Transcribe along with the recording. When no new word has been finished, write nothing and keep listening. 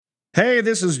Hey,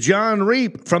 this is John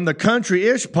Reap from the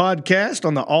Country-ish podcast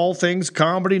on the All Things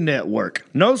Comedy Network.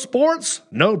 No sports?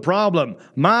 No problem.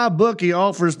 MyBookie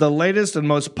offers the latest and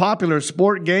most popular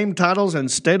sport game titles and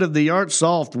state-of-the-art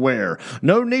software.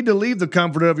 No need to leave the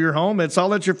comfort of your home. It's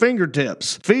all at your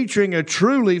fingertips. Featuring a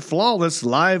truly flawless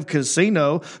live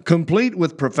casino, complete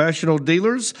with professional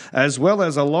dealers, as well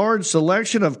as a large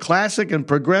selection of classic and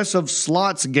progressive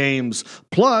slots games,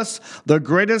 plus the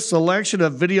greatest selection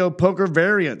of video poker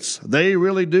variants. They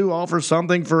really do offer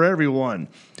something for everyone.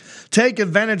 Take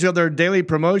advantage of their daily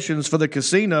promotions for the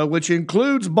casino, which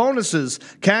includes bonuses,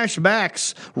 cash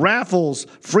backs, raffles,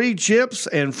 free chips,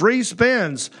 and free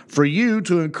spins for you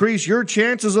to increase your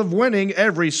chances of winning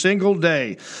every single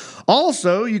day.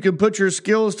 Also, you can put your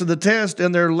skills to the test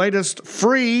in their latest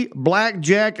free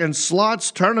blackjack and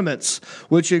slots tournaments,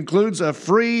 which includes a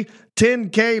free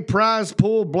 $10K prize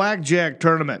pool blackjack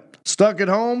tournament. Stuck at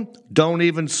home? Don't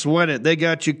even sweat it. They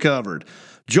got you covered.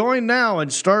 Join now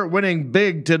and start winning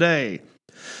big today.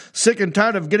 Sick and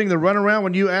tired of getting the runaround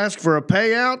when you ask for a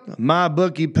payout?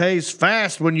 MyBookie pays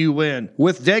fast when you win.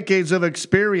 With decades of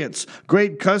experience,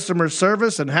 great customer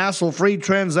service, and hassle-free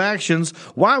transactions,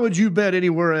 why would you bet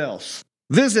anywhere else?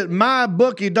 Visit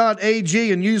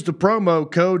mybookie.ag and use the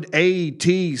promo code ATCCasino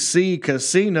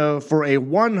for a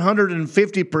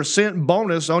 150%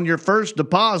 bonus on your first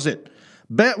deposit.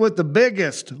 Bet with the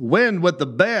biggest, win with the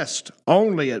best,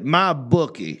 only at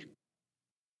MyBookie.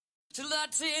 Till the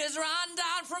tears run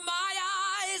down from my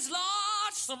eyes,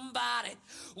 Lord, somebody,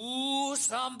 ooh,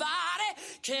 somebody,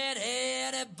 can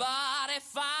anybody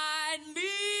find me?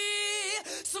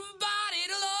 Somebody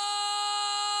to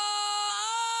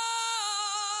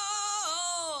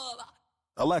love.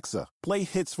 Alexa, play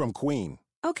hits from Queen.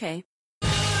 Okay.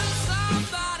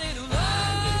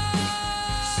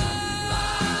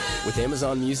 With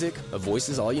Amazon Music, a voice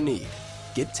is all you need.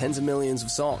 Get tens of millions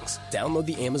of songs. Download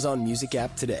the Amazon Music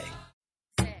app today.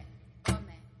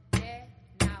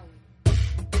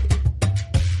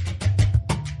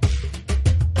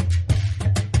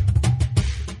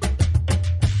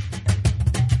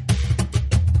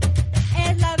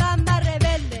 Es la banda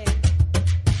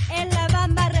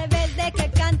rebelde que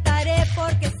cantaré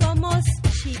porque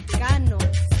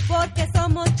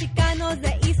somos chicanos de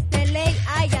East LA,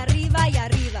 ay arriba y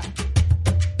arriba.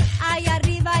 Ay,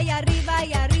 arriba y arriba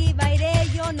y arriba iré,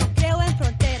 yo no creo en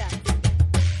fronteras.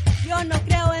 Yo no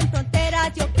creo en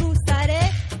fronteras, yo cruzaré,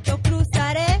 yo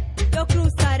cruzaré, yo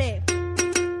cruzaré.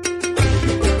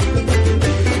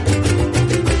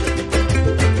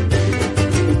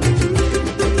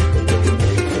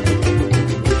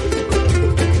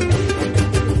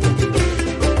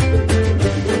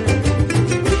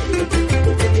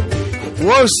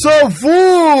 What's up,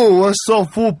 fool? What's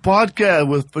up, fool? Podcast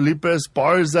with Felipe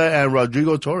Esparza and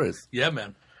Rodrigo Torres. Yeah,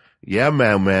 man. Yeah,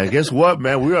 man. Guess what,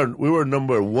 man? We were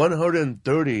number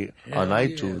 130 on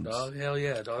iTunes. Yeah, dog. Hell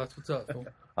yeah, dog. That's what's up. Fool.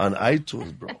 On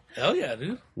iTunes, bro. Hell yeah,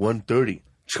 dude. 130.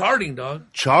 Charting, dog.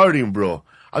 Charting, bro.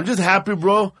 I'm just happy,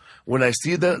 bro, when I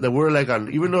see that we're like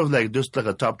on, even though it's like just like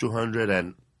a top 200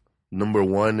 and number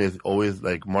one is always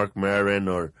like Mark Maron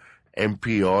or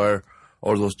NPR.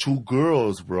 Or those two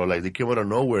girls, bro, like they came out of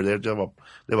nowhere. They have a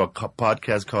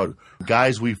podcast called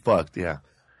Guys We Fucked, yeah.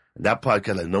 And that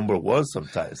podcast like number one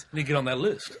sometimes. You get on that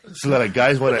list. So a lot of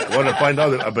guys want to find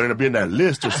out that I better be in that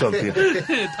list or something.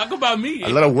 Talk about me. A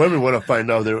lot of women want to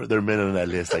find out they're men on that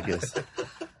list, I guess.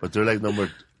 But they're like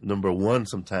number one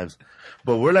sometimes.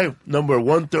 But we're like number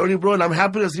 130, bro, and I'm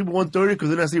happy to see 130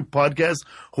 because then I see podcasts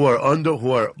who are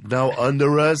now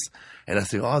under us, and I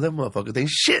say, oh, them motherfuckers, they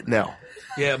shit now.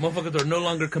 Yeah, motherfuckers are no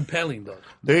longer compelling, dog.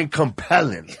 They ain't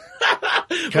compelling.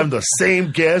 Come the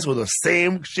same guests with the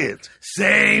same shit.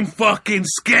 Same fucking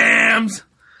scams.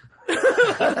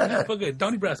 Fucking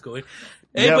Donnie Brasco, eh?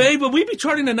 Hey, Yeah. but we be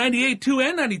charting the 98, 2,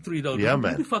 and 93, though. Yeah, dude.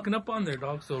 man. We be fucking up on there,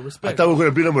 dog, so respect. I thought we were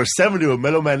going to be number 70 with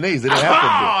Mellow Mayonnaise. It didn't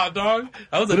happen, bro. Dog.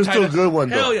 That was But it's still a good one,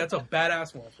 though. Hell yeah, it's a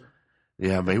badass one. Bro.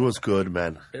 Yeah, man, he was good,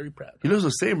 man. Very proud. He looks the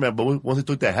same, man, but once he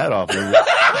took that hat off, man,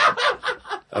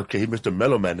 okay, he Mr.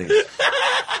 Mellow Mayonnaise.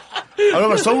 I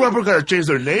don't know, some rappers gotta change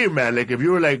their name, man. Like, if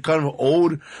you were, like, kind of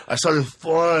old, I saw this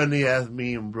funny-ass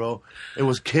meme, bro. It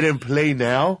was Kid and Play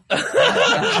Now.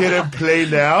 Kid and Play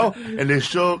Now. And they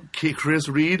show Chris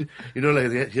Reed, you know,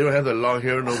 like, he don't have the long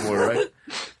hair no more, right?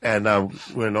 And,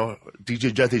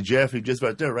 DJ Jazzy Jeff, he just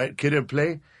right there, right? Kid and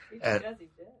Play. And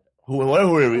what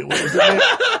were we? What was his name?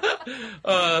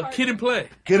 Kid and Play.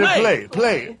 Kid and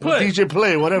Play. DJ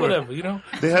Play, whatever. Whatever, you know?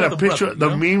 They had a picture. Brother,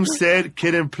 the meme said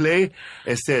Kid and Play.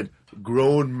 It said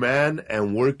grown man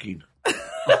and working.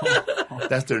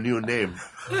 That's their new name.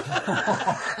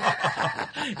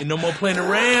 And no more playing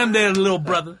around there, little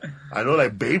brother. I know,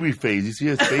 like Babyface. You see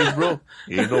his face, bro?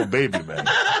 He ain't no baby, man.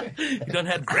 He done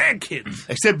had grandkids.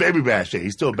 Except Baby Bash,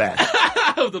 he's still bad.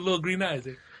 With the little green eyes.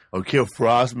 Eh? Or Kill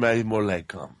Frost, man, he's more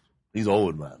like, he's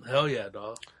old, man. Hell yeah,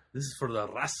 dog. This is for the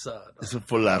raza. Dog. This is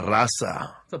for La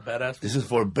Raza. It's a badass. This is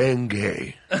for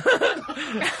Bengay.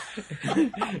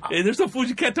 Hey, there's some foods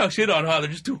you can't talk shit on, huh? They're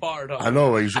just too hard, huh? I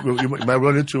know, you might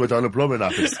run into it at the unemployment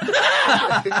office.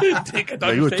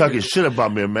 You were talking shit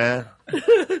about me, man.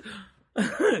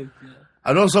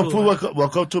 I know some fool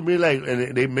walk up to me, like,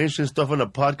 and they mentioned stuff on the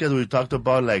podcast we talked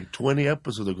about, like, 20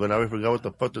 episodes ago, and I forgot what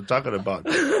the fuck they're talking about.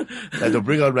 Like, they'll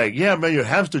bring out, like, yeah, man, your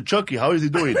hamster Chucky, how is he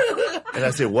doing? And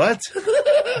I say, what?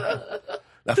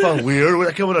 That felt weird.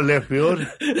 That came out of left field.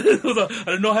 I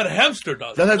didn't know how to hamster,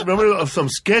 dog. Remember of some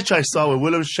sketch I saw with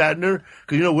William Shatner?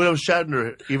 Because, you know, William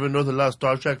Shatner, even though there's a lot of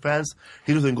Star Trek fans,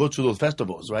 he doesn't go to those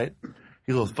festivals, right?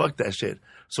 He goes, fuck that shit.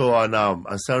 So on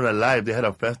Saturday Night Live, they had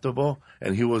a festival,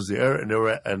 and he was there, and there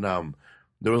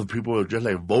were people just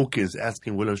like Vulcans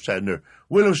asking William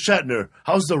Shatner,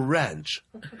 how's the ranch?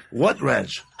 What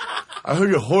ranch? I heard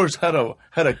your horse had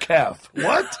a calf.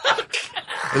 What?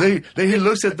 And then he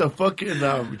looks at the fucking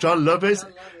John Lovitz.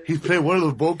 He's playing one of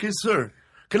those Vulcans. Sir,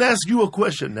 can I ask you a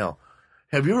question now?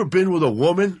 Have you ever been with a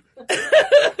woman?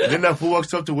 And then that fool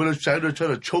walks up to William Shatner trying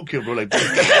to choke him, bro, like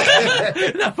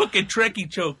that. That fucking Trekkie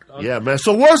choke, dog. Yeah, man.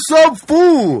 So what's up,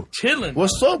 fool? Chilling.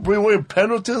 What's up, bro? You wearing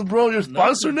penalties, bro? You're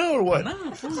sponsored now or what?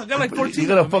 No, fool. I got like 14. You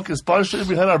got a fucking sponsorship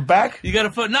behind our back? You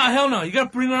gotta fuck. Nah, hell no. You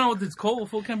gotta bring him out with this cold.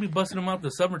 Fool can't be busting him out in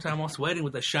the summertime all sweating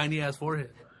with a shiny ass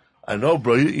forehead. I know,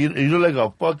 bro. You look like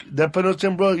a fuck that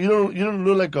Pendleton, bro. You don't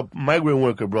look like a migrant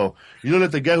worker, bro. You look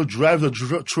like the guy who drives the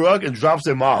truck and drops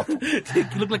them off. You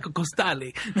look like a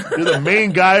costale. You're the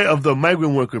main guy of the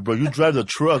migrant worker, bro. You drive the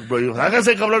truck, bro.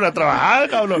 Hágase cabrón a trabajar,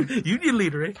 cabrón. Union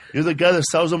leader, eh? You're the guy that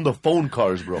sells them the phone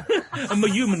cars, bro. I'm a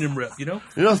human rep, you know.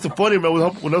 You know what's the funny, man? When I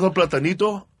was on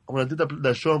Platanito, when I did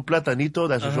the show on Platanito,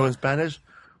 that's a show in Spanish.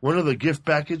 One of the gift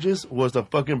packages was a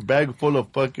fucking bag full of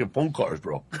fucking phone cars,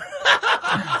 bro.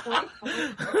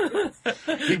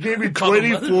 He gave me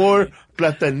 24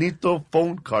 Platanito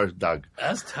phone cars, dog.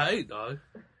 That's tight, dog.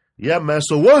 Yeah, man.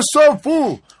 So what's up,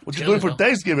 fool? What you doing for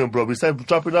Thanksgiving, bro? Besides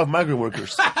dropping off migrant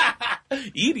workers.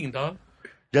 Eating, dog.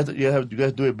 You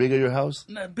guys do it big at your house?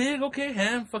 Not big, okay.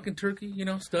 Ham, fucking turkey, you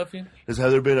know, stuffing. Has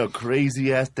there been a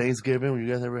crazy ass Thanksgiving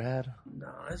you guys ever had? No,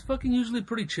 it's fucking usually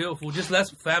pretty chill, fool. Just less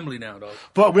family now, dog.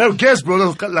 But we have guests, bro.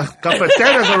 Las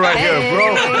Cafeteras are right here,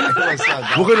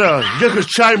 bro. You can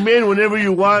chime in whenever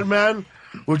you want, man.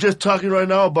 We're just talking right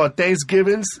now about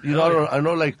Thanksgivings. You know, I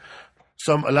know, like,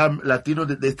 a lot of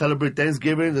Latinos, they celebrate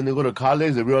Thanksgiving, then they go to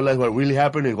college, they realize what really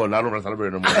happened, and they go, no, I don't want to celebrate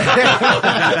anymore. What's up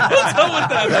with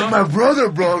that, like my brother,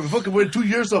 bro, fucking went 2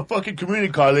 years of fucking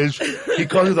community college. He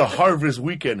calls it the harvest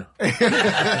weekend. He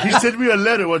sent me a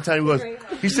letter one time.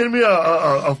 He sent me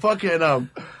a fucking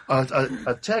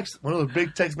a text, one of those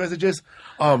big text messages,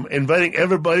 inviting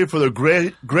everybody for the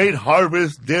great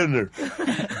harvest dinner.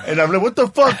 And I'm like, what the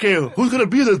fuck? Who's gonna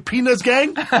be the Peanuts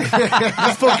gang?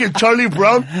 This fucking Charlie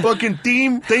Brown fucking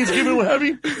theme Thanksgiving, what have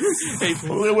you? We're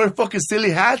gonna wear fucking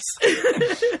silly hats.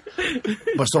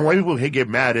 But some white people get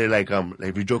mad at like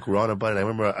if you joke around about it. I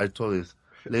remember I told this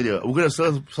lady, we're gonna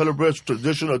celebrate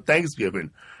traditional Thanksgiving.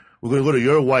 We're gonna go to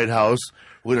your White House.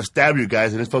 We're gonna stab you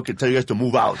guys and just fucking tell you guys to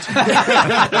move out.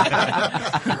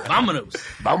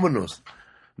 Vámonos.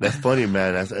 That's funny,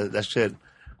 man. That shit.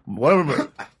 One of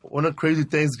the crazy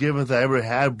Thanksgivings I ever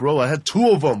had, bro. I had 2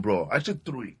 of them, bro. Actually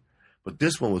 3. But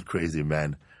this one was crazy,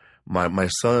 man. My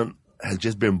son had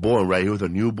just been born, right? He was a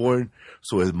newborn.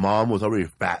 So his mom was already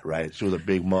fat, right? She was a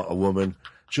big a woman.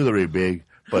 She was already big.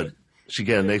 But she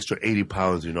got an extra 80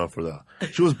 pounds, you know,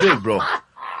 she was big, bro.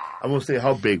 I won't say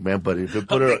how big, man, but if they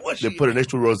put an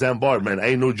extra Roseanne Barr, man, I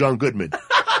ain't no John Goodman.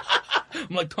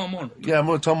 I'm like Tom Arnold. Yeah, I'm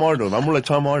like Tom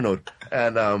Arnold.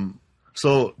 And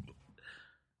so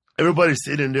everybody's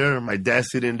sitting there. My dad's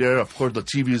sitting there. Of course, the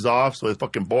TV's off, so it's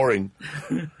fucking boring.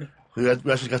 We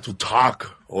actually got to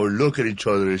talk or look at each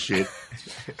other and shit.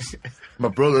 My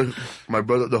brother,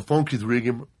 the phone keeps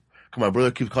ringing. My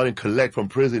brother keeps calling collect from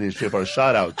prison and shit for a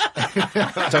shout out.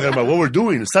 Talking about what we're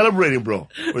doing, celebrating, bro.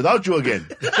 Without you again.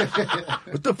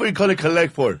 What the fuck you calling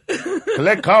collect for?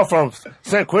 Collect call from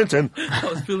San Quentin. I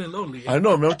was feeling lonely. I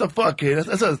know, man. What the fuck, kid?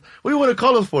 What do you want to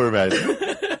call us for, man?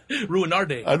 Ruin our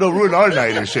day. I know, ruin our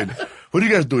night and shit. What are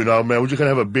you guys doing now, man? We're just gonna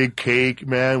have a big cake,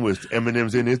 man, with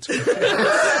M&Ms in it.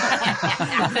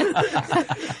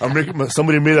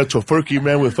 Somebody made a tofurkey,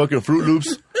 man, with fucking Fruit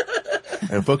Loops.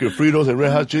 And fucking Fritos and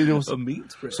Red Hot Cheetos. A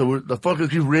meat spread. So the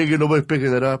fuckers keep ringing, nobody's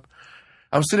picking it up.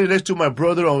 I'm sitting next to my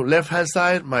brother on left hand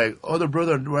side, my other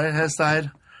brother on right hand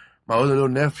side, my other little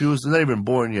nephews. They're not even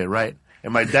born yet, right?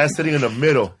 And my dad's sitting in the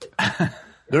middle.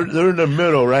 They're in the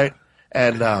middle, right?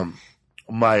 And I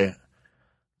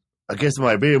guess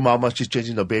my baby mama, she's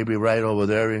changing the baby right over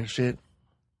there and shit.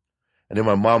 And then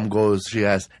my mom goes, she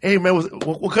asks, hey, man,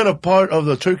 what kind of part of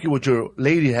the turkey would your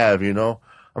lady have, you know?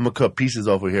 I'm going to cut pieces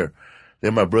over here.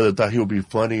 Then my brother thought he would be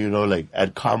funny, you know, like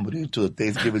add comedy to the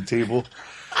Thanksgiving table.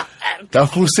 That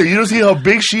fool said, you don't see how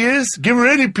big she is? Give her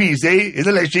any piece, eh?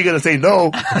 Isn't like she going to say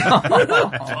no.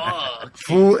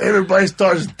 Fool, everybody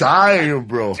starts dying,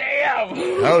 bro. Damn.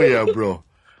 Hell yeah, bro.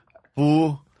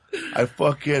 Fool,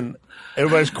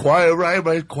 everybody's quiet, right?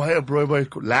 Everybody's quiet, bro.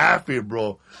 Everybody's laughing,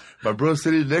 bro. My brother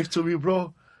sitting next to me,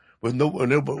 bro, with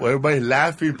everybody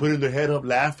laughing, putting their head up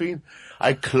laughing.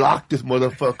 I clocked this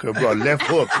motherfucker, bro. Left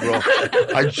hook, bro.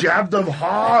 I jabbed him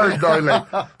hard, dog,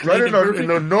 like right in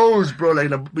the nose, bro, like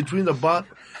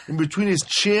between his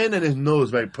chin and his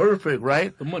nose, right? Perfect,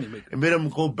 right? The money maker. And made him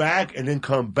go back and then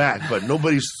come back, but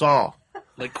nobody saw.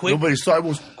 Like quick? Nobody saw. It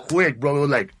was quick, bro. It was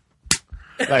like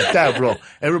that, bro.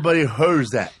 Everybody heard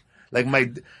that. Like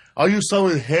all you saw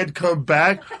his head come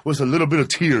back was a little bit of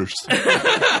tears,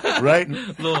 right?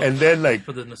 And then my dad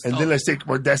said,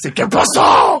 "¿Qué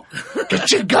pasó? ¿Qué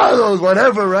chingados?"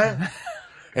 Whatever, right?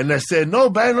 And I said, "No,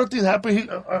 man, nothing happened.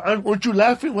 Weren't you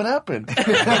laughing? What happened?"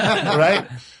 Right?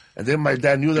 And then my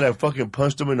dad knew that I fucking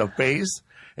punched him in the face,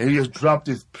 and he just dropped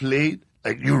his plate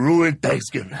like, "You ruined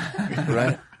Thanksgiving,"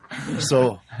 right?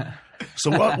 So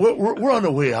we're on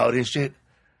the way out and shit.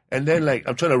 And then, like,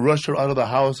 I'm trying to rush her out of the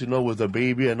house, you know, with the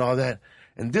baby and all that.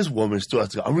 And this woman still has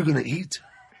to go, are we going to eat?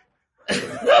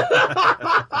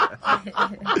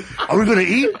 Are we going to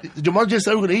eat? Your mom just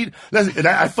said we're going to eat? Listen, and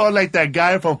I felt like that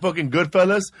guy from fucking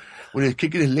Goodfellas when he's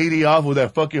kicking his lady off with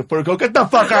that fucking fur coat. Get the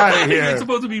fuck out of here. You're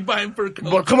supposed to be buying fur coats.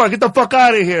 But come on, get the fuck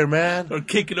out of here, man. Or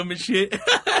kicking them and shit.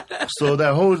 So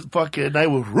that whole fucking night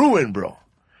was ruined, bro.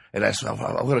 And I said, I'm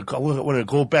going to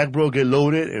go back, bro, get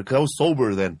loaded. Because I was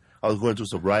sober then. I was going through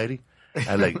sobriety. I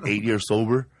had like 8 years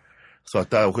sober. So I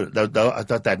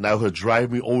thought that night would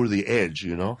drive me over the edge,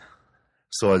 you know?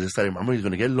 So I decided, I'm going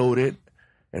to get loaded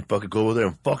and fucking go over there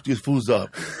and fuck these fools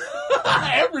up.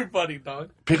 Everybody,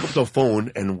 dog. Pick up the phone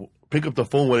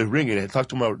when it's ringing and talk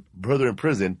to my brother in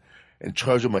prison and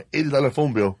charge him an $80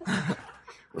 phone bill.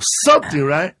 Something,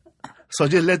 right? So I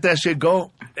just let that shit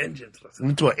go. Vengeance.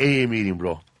 Into an AA meeting,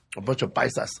 bro. A bunch of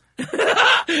paisas.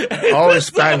 All in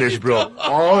Spanish, bro.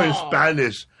 All in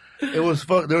Spanish. It was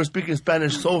fuck. They were speaking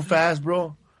Spanish so fast,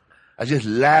 bro. I just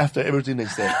laughed at everything they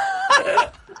said.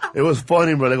 It was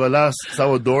funny, bro. Like a lot of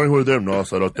Salvadorians who were there. No,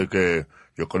 cerote que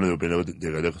yo con el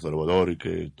llegué de Salvador y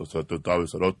que tú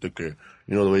sabes, cerote que,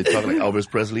 you know the way they talk like Elvis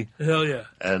Presley. Hell yeah.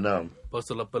 And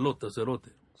Pasa la pelota, cerote.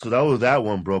 So that was that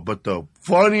one, bro. But the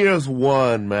funniest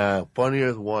one, man.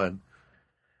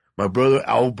 My brother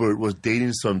Albert was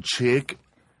dating some chick,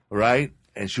 right?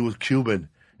 And she was Cuban.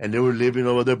 And they were living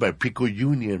over there by Pico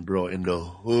Union, bro. In the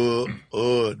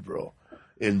hood, bro.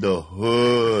 In the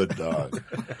hood, dog.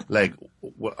 Like,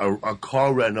 our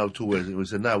car ran up to us. And we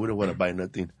said, nah, we don't want to buy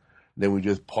nothing. Then we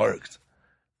just parked.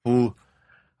 Fool.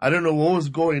 I don't know what was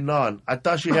going on. I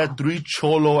thought she had 3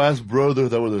 cholo-ass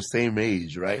brothers that were the same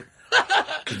age, right?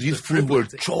 Because these fools were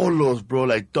cholos, bro.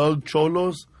 Like, thug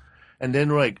cholos. And then,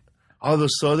 like, all of a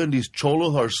sudden, these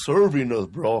cholos are serving us,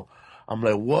 bro. I'm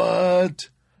like, what?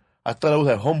 I thought I was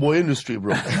at Homeboy Industry,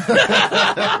 bro.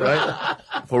 Right?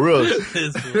 For real.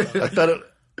 I thought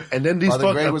and then these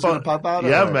the grade was going to pop out?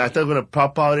 Yeah, man. I thought it was going to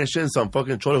pop out and shit. Some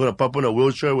fucking cholo going to pop in a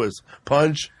wheelchair with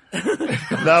punch.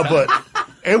 No, but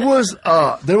it was,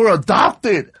 they were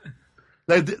adopted.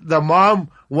 Like, the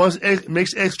mom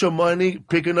makes extra money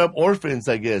picking up orphans,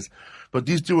 I guess. But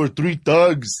these two were 3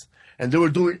 thugs. And they were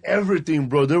doing everything,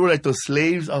 bro. They were like the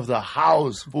slaves of the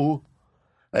house, fool.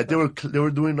 Like they were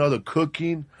doing all the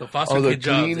cooking, all the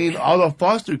cleaning, all the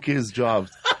foster kids'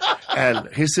 jobs. And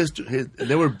his sister,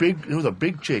 they were big. It was a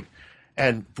big chick,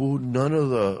 and food. None of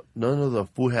the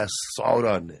food has salt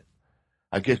on it.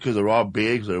 I guess because they're all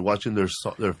big, so they're watching their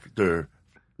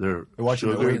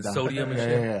watching sugar, sodium and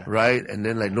shit. Yeah. right? And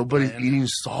then like nobody's eating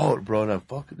salt, bro. And I'm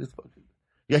fucking.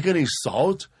 You getting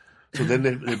salt? So then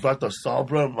they brought the salt,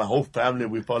 bro. My whole family,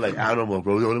 we felt like animals,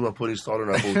 bro. We only want putting salt on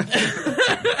our food.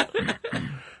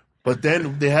 But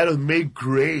then they had us make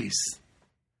grace.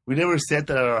 We never said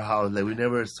that at our house. Like, we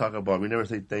never talk about, we never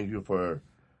say thank you for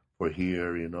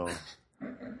here, you know.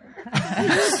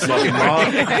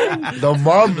 The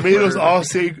mom made us all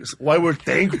say why we're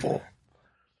thankful.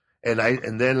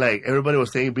 And then, like, everybody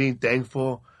was saying being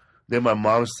thankful. Then my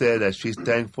mom said that she's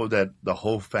thankful that the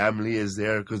whole family is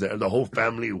there because the whole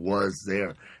family was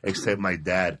there except my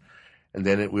dad. And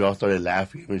then we all started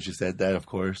laughing when she said that, of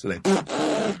course. Like,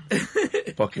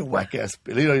 fucking whack ass.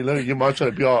 Your mom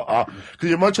trying to be all, because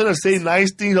your mom trying to say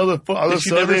nice things all of a she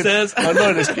sudden. never says. I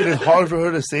know, it's hard for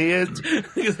her to say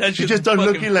it. She just started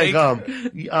looking fake.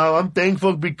 like, I'm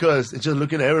thankful because it's just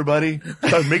looking at everybody.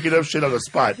 Starts making up shit on the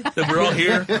spot. That we're all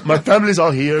here. My family's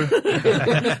all here.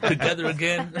 Together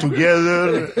again.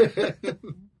 Together.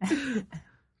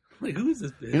 Like, who is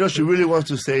this bitch? You know, she really wants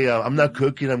to say, I'm not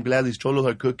cooking. I'm glad these cholos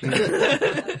are cooking.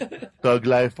 Thug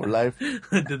life for life.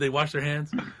 Did they wash their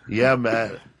hands? Yeah,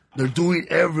 man. They're doing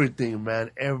everything, man.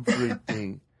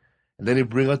 Everything. And then they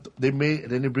bring out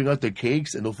the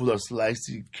cakes, and those fools are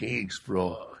slicing cakes,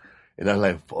 bro. And I'm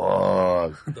like,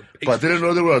 fuck. But I didn't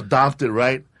know they were adopted,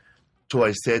 right? So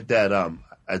I said that I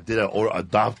did an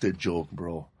adopted joke,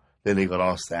 bro. Then they got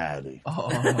all sad.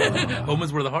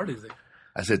 Homies were the hardest.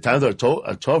 I said, times are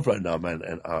tough right now, man.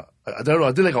 And I don't know,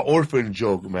 I did like an orphan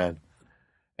joke, man.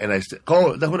 And I said,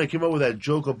 that's when I came up with that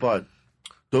joke about,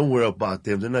 don't worry about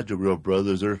them. They're not your real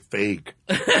brothers. They're fake.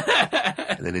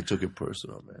 And then they took it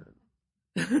personal, man.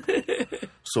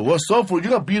 So what's up for you?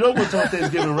 Got beat up with on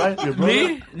Thanksgiving, right? Your brother?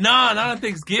 Me? No, not on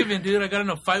Thanksgiving, dude. I got in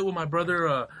a fight with my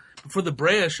brother before the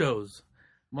Brea shows.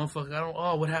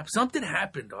 Motherfucker, what happened? Something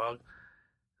happened, dog.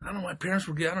 I don't know, my parents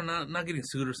were not getting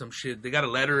sued or some shit. They got a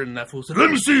letter and that fool said, let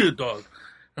me see it, dog.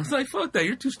 I was like, fuck that.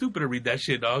 You're too stupid to read that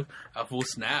shit, dog. That fool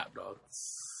snapped, dog.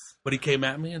 But he came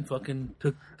at me and fucking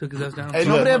took his ass down. Hey,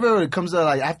 nobody ever comes to,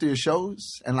 like, after your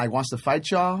shows and, like, wants to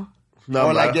fight y'all? No,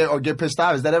 or, like, get pissed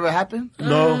off? Has that ever happened?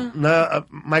 No.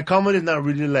 My comedy is not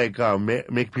really, like,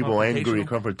 make people angry,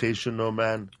 confrontational,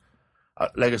 man.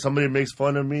 Like, if somebody makes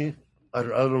fun of me, I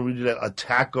don't really, like,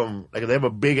 attack them. Like, if they have a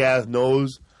big-ass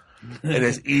nose, and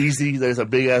it's easy. There's a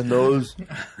big ass nose.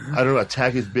 I don't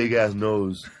attack his big ass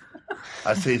nose.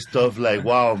 I say stuff like,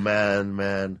 "Wow,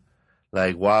 man."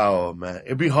 Like, "Wow, man."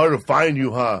 It'd be hard to find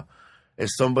you, huh? If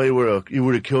somebody you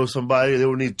were to kill somebody, they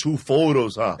would need 2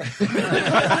 photos, huh?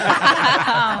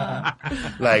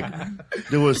 Like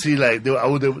they would see, like they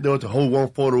would hold one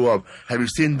photo up. Have you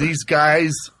seen these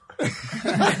guys?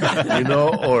 You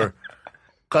know, or.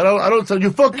 I don't tell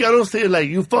you, fuck you. I don't say it like,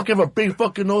 you fucking have a big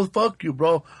fucking nose, fuck you,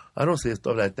 bro. I don't say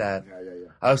stuff like that. Yeah.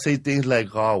 I'll say things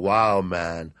like, oh, wow,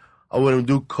 man. I wouldn't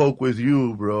do coke with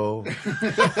you, bro.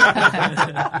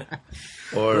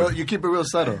 Or you keep it real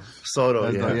subtle.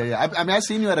 Subtle, yeah. Yeah. I mean, I've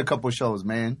seen you at a couple shows,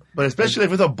 man. But especially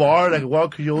if it's a bar, like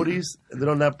Wild Coyotes, and they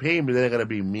don't not pay me, then I gotta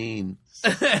be mean.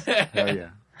 Hell yeah.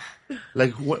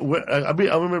 Like,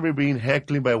 I remember being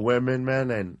heckling by women,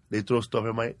 man, and they throw stuff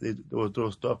they would throw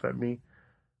stuff at me.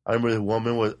 I remember the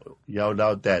woman was yelled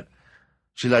out that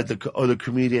she liked the other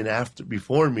comedian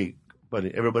before me, but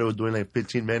everybody was doing like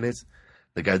 15 minutes.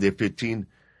 The guy did 15,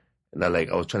 and I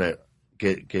was trying to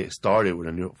get started with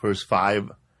the first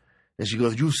 5, and she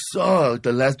goes, "You suck.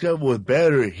 The last guy was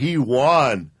better. He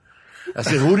won." I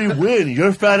said, "Who did he win?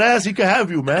 Your fat ass. He can have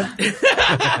you, man."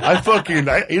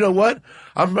 You know what?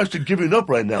 I'm actually giving up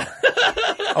right now.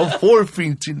 I'm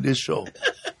forfeiting this show.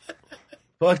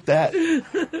 Fuck that.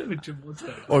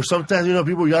 Or sometimes,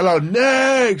 people yell out,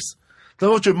 "Next!" That's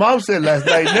what your mom said last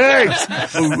night.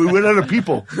 Next! We went out of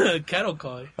people. Cattle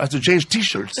call. I have to change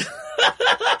T-shirts.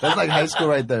 That's like high school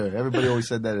right there. Everybody always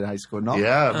said that in high school. No?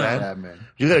 Yeah, man. Yeah, man.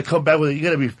 You got to come back with it. You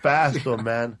got to be fast, though,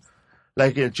 man.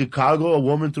 Like in Chicago, a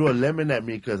woman threw a lemon at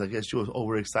me because I guess she was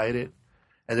overexcited.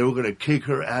 And they were going to kick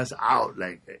her ass out.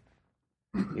 Like, it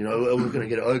was going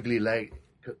to get ugly, like,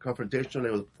 confrontational.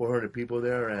 There was 400 people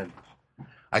there, and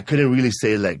I couldn't really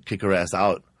say, like, kick her ass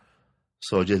out.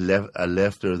 So I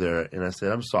left her there, and I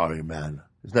said, "I'm sorry, man.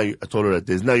 I told her that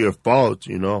it's not your fault,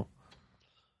 You're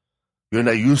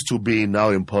not used to being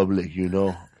out in public,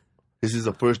 This is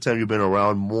the first time you've been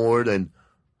around more than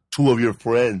 2 of your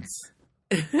friends.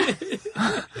 I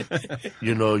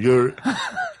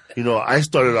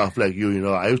started off like you,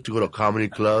 I used to go to comedy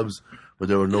clubs where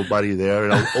there was nobody there,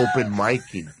 and I was open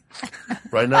micing.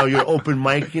 Right now, you're open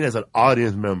micing as an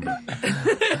audience member.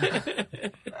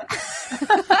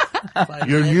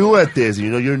 You're new at this,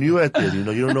 you're new at this, you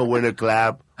don't know when to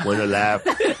clap, when to laugh,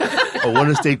 or when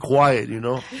to stay quiet,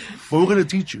 But we're going to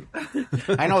teach you.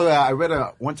 I know that I read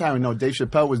one time, Dave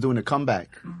Chappelle was doing a comeback,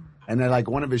 and then like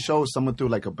one of his shows, someone threw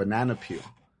like a banana peel,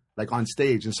 like on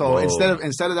stage, and so instead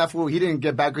of that fool, he didn't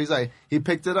get back. He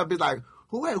picked it up. He's like,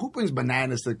 who brings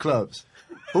bananas to clubs?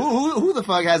 Who the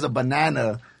fuck has a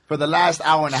banana for the last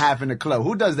hour and a half in the club?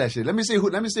 Who does that shit? Let me see who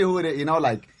it is.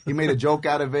 Like he made a joke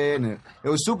out of it, and it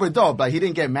was super dope. Like he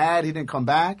didn't get mad, he didn't come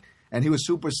back, and he was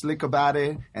super slick about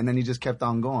it. And then he just kept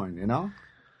on going.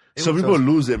 Some people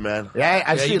lose it, man. Yeah,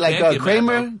 I see. you Like can't get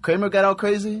Kramer. mad, Kramer got all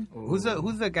crazy. Who's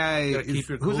the guy? Gotta keep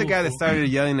your Who's the cool, guy that fool. started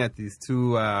yelling at these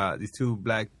two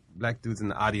black dudes in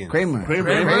the audience? Kramer.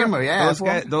 Kramer. Yeah.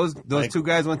 Those two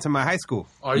guys went to my high school.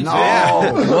 Are you No.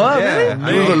 serious? What? Yeah,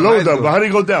 It was a low down, bro. How do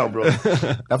you go down, bro?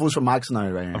 That was from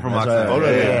Oxnard right here. I'm from That's Oxnard. right. Oh,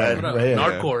 right, Yeah, What up? right here.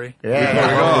 Narcory.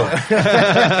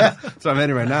 Yeah. So I'm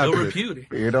heading right now. No to it. repute.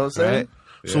 You know what I'm saying? Right?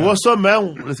 So what's up,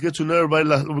 man? Let's get to know everybody.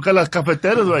 We got las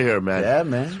cafeteras right here, man. Yeah,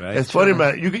 man. Right? It's funny,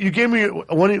 man. You gave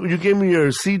me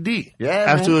your CD. Yeah,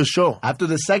 after man. the show. After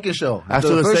the second show.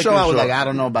 After the first show, second I was show. like, I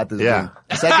don't know about this. Yeah. dude.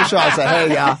 The second show, I said,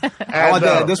 hey, y'all. I want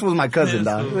And, that. This was my cousin,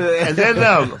 dog. And then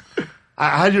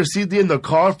I had your CD in the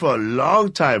car for a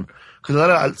long time.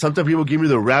 Because sometimes people give me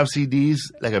the rap CDs,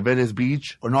 like at Venice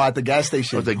Beach. Or no, at the gas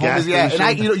station. At the gas Yeah. And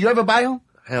station. you ever buy them?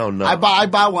 Hell no. I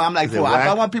buy one. I'm like, Is it fool. If whack?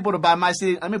 I want people to buy my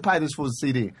CD, let me buy this fool's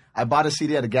CD. I bought a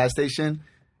CD at a gas station.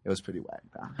 It was pretty whack.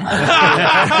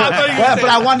 Yeah, but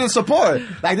I wanted to support.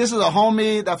 Like, this is a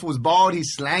homie that was bald.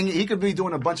 He's slanging. He could be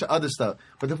doing a bunch of other stuff.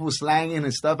 But this was slanging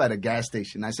and stuff at a gas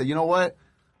station. I said, you know what?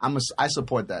 I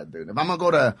support that, dude. If I'm going to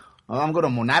go to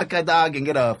Monarca, dog, and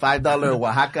get a $5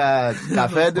 Oaxaca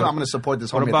cafe, dude, I'm going to support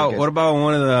this homie. What about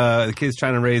one of the kids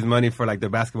trying to raise money for like their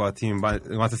basketball team? But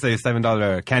wants to say a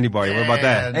 $7 candy bar. What about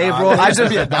that? Hey, bro, I should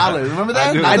be $1. Remember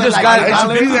that? I just like, got I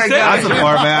 $1. should be that guy. I support,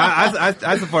 man.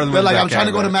 I support them. They're like, I'm trying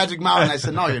to go to Magic Mountain. I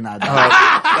said, no, you're not.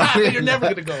 You're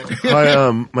never gonna go.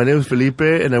 Hi, my name is Felipe,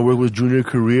 and I work with Junior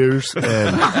Careers,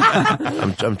 and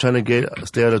I'm trying to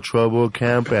stay out of trouble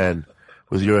camp, and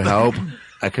with your help,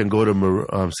 I can go to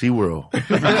SeaWorld.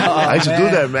 I used to do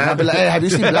that, man. I'd be like, hey, have you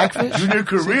seen Blackfish? Junior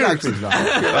Careers. Oh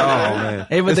man.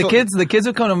 Hey, but the kids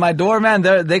who come to my door, man,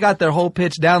 they got their whole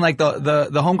pitch down. Like the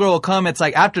homegirl will come. It's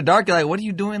like after dark. You're like, what are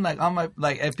you doing? Like on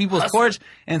at people's porch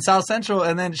in South Central,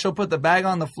 and then she'll put the bag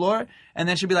on the floor, and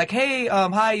then she'll be like, hey,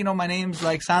 hi, my name's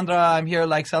like Sandra. I'm here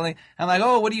like selling. I'm like,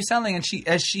 oh, what are you selling? And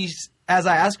as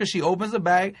I ask her, she opens the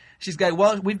bag. She's like,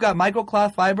 well, we've got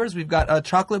microcloth fibers. We've got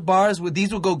chocolate bars.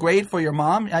 These will go great for your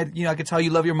mom. I can tell you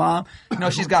love your mom.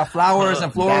 She's got flowers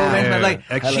and floral arrangement. Like,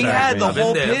 she had the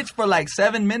whole pitch for like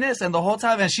 7 minutes, and the whole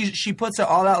time, and she puts it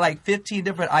all out, like 15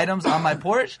 different items on my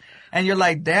porch. And you're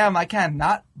like, damn, I can't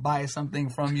not buy something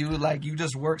from you. Like, you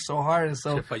just work so hard. And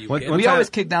so we always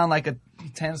kick down like a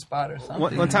 10 spot or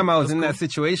something. One time I was in that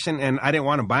situation and I didn't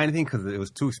want to buy anything because it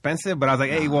was too expensive. But I was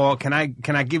like, hey, well, can I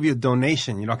give you a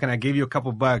donation? Can I give you a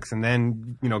couple bucks and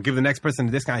then give the next person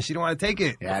a discount? She didn't want to take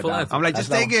it. Yeah, I'm like,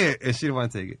 just take it, and she didn't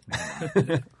want to take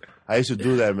it. I used to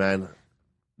do that, man.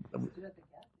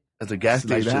 At the gas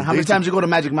Like station. that. How many times you go to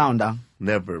Magic Mountain, dog?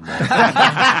 Never, man.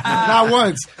 Not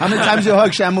once. How many times you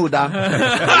hug Shamu, dog?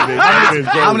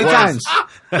 How many times?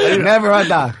 Never, huh,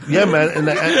 dog? Yeah, man. And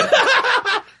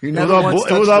You never once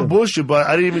it was all touched him. bullshit, but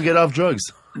I didn't even get off drugs.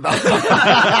 Not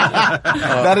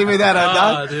even that, huh,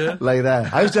 dog? Dude. Like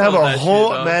that. I used to have Love a that whole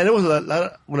shit, dog. man. It was a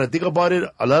lot. When I think about it,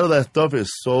 a lot of that stuff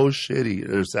is so shitty.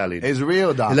 They're selling. It's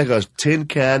real, dog. It's like a tin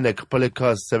can that probably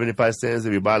costs 75 cents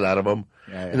if you buy a lot of them.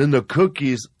 Yeah. And then the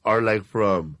cookies are like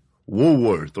from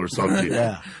Woolworth or something.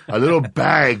 Yeah. A little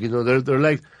bag, they're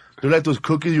like those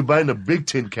cookies you buy in a big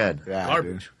tin can. Yeah,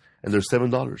 Garbage. dude. And they're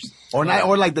 $7. Or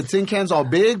like the tin can's all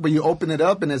big, but you open it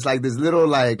up and it's like this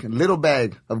little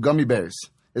bag of gummy bears.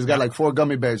 It's got like 4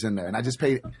 gummy bears in there, and I just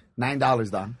paid $9,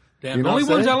 dog. Damn, You the know only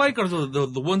what I'm ones I saying? like are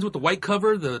the ones with the white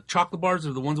cover, the chocolate bars,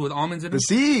 or the ones with almonds in them. The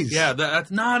C's. Yeah,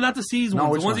 not the C's No,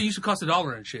 ones. which The ones one? that used to cost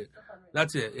 $1 and shit.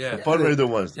 That's it. Yeah. Fundraiser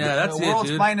ones. Yeah, that's the it, world's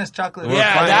dude. finest chocolate.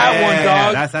 Yeah, that one,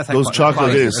 dog. That's Those like chocolate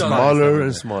quality. is smaller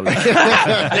and smaller.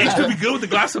 They used to be good with a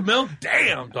glass of milk.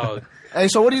 Damn, dog. Hey,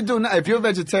 so what do you do now? If you're a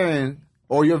vegetarian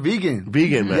or you're vegan?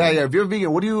 Vegan, man. Yeah. If you're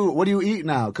vegan, what do you eat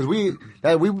now? Because we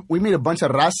meet a bunch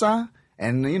of raza,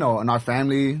 and in our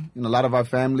family, a lot of our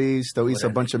families still eats a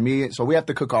bunch of meat, so we have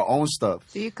to cook our own stuff.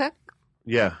 Do you cook?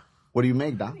 Yeah. What do you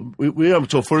make, Doc? We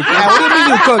so for Yeah, what do you mean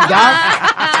you cook, Doc?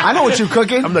 I know what you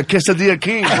cooking. I'm the quesadilla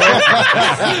king, bro.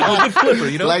 Oh, good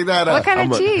flipper, Like that. What kind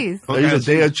I'm of cheese? I use a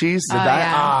day of cheese. Oh,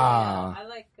 yeah. I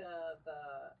like the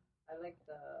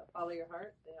follow your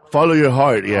heart. Follow your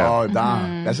heart, yeah. Oh,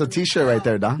 Don. That's a T-shirt right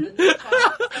there, Don.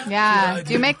 Yeah.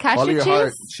 Do you make Follow cashew your cheese?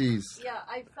 heart cheese. Yeah,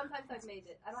 sometimes I've made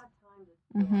it. I don't have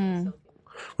time to.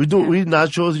 We eat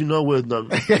nachos, with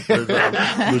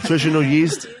nutritional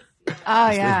yeast. Oh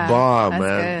yeah. bomb, That's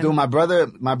man. good. Dude,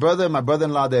 my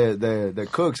brother-in-law, they're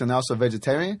cooks and they're also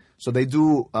vegetarian. So they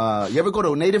do. You ever go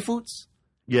to Native Foods?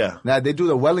 Yeah. Now they do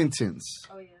the Wellingtons.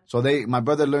 Oh yeah. So my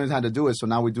brother learned how to do it. So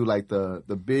now we do like the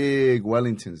big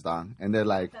Wellingtons, Don. And they're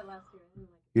like, That last year.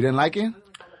 you didn't like it?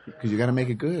 Because you gotta make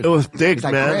it good. It was thick, It's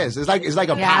like man. cress. It's like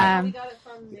a Yeah.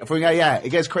 pie. Yeah, it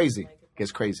gets crazy. It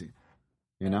gets crazy.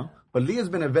 But Leah's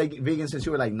been a vegan since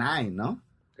you were like 9, no?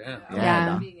 Damn.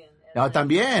 Yeah. No,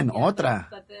 también, otra.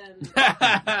 But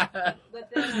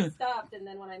then I stopped, and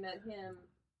then when I met him,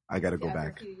 I gotta go after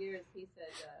back. a few years, he said,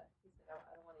 I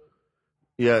don't want to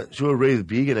eat. Yeah, she was raised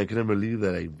vegan. I couldn't believe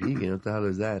that. Like, vegan? What the hell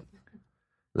is that?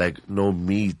 Like, no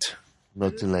meat.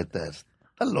 Nothing like that.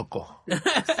 Está loco.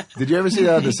 Did you ever see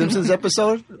the Simpsons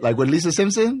episode? Like with Lisa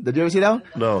Simpson? Did you ever see that one?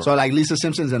 No. So like Lisa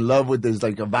Simpson's in love with this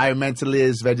like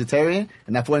environmentalist vegetarian,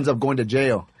 and that fool ends up going to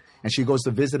jail. And she goes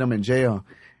to visit him in jail.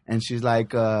 And she's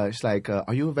like, are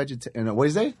you a vegetarian? What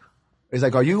is it? He's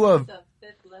like, are you a...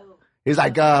 He's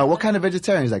like, what kind of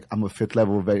vegetarian? He's like, I'm a 5th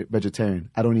level vegetarian.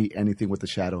 I don't eat anything with a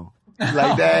shadow.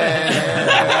 Like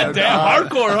that. Damn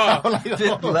hardcore, huh? Like,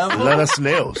 5th level. A lot of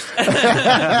snails. A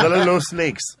lot of little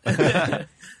snakes. But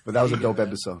that was a dope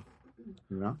episode.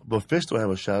 You know? But fish don't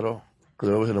have a shadow because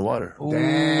they're always in the water.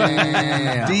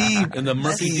 Damn. Deep. In the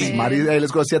murky deep. Mari, hey,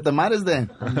 let's go see at the Mares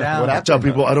then. I'm down. What I happened? tell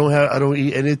people I don't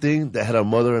eat anything that had a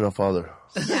mother and a father.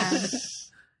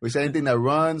 We say anything that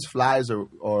runs, flies,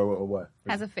 or what?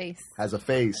 Has a face. Has a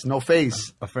face. No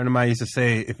face. A friend of mine used to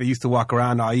say, if it used to walk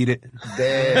around, I'll eat it.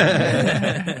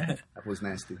 Damn. That was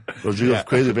nasty. Rodrigo's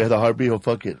crazy. If it had a heartbeat, he'll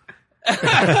fuck it.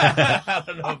 I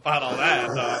don't know about all that,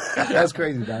 dog. That's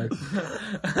crazy, dog.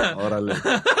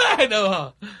 Orale. I know,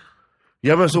 huh?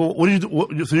 Yeah, man. So what do you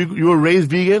do? So you were raised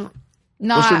vegan?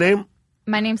 No, What's your name?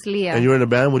 My name's Leah. And you're in a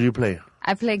band. What do you play?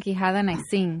 I play quijada and I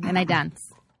sing and I dance.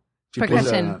 She plays,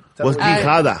 Percussion. What's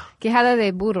quijada? Quijada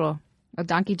de burro, a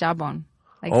donkey jawbone.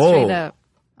 Like Oh. straight up,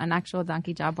 an actual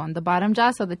donkey jawbone. The bottom jaw,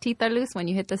 so the teeth are loose. When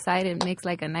you hit the side, it makes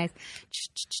like a nice...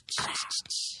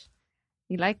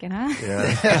 You like it, huh?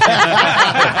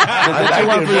 We'll get you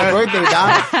one for your birthday,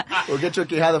 dog. We'll get you a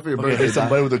quijada for your Okay, birthday, hit dog.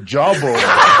 somebody with a jawbone.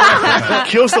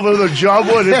 Kill somebody with a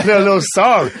jawbone and play a little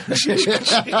song.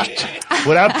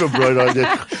 What after, bro? I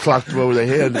just clocked him over the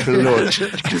head and put a little...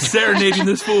 Just serenading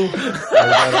this fool.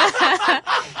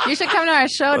 You should come to our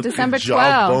show December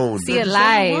jawbone. 12th. See it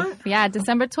live. Yeah,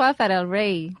 December 12th at El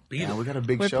Rey. Yeah, we got a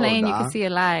big We're show, playing. You dog. can see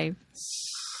it live.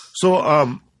 So,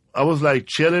 I was like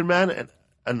chilling, man, and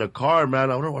in the car, man.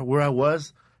 I don't know where I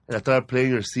was, and I started playing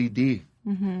your CD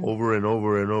over and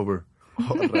over and over.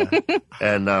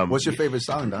 And What's your favorite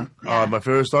song, dog? my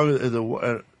favorite song is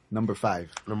the Number 5.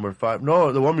 number 5.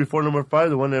 No, the one before number 5,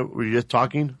 the one that we were just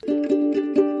talking.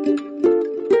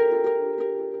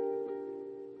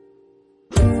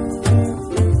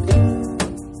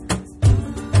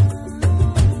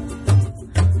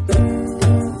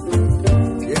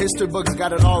 Your history books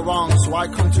got it all wrong, so I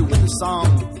come to you with a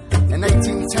song. En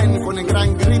 1810, con el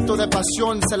gran grito de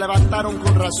pasión, se levantaron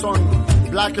con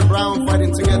razón. Black and brown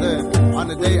fighting together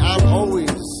on a day I'll always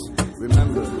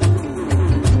remember.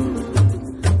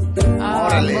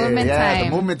 Movement yeah, time.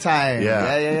 the movement time.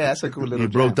 Yeah. Yeah. That's a cool little You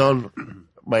broke jam. down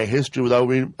my history without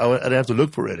reading. I didn't have to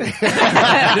look for it. Didn't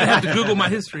have to Google my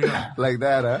history, huh? Like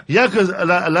that, huh? Yeah, because a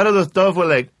lot of the stuff were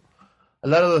like, a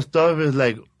lot of the stuff is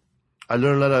like, I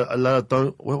learned a lot of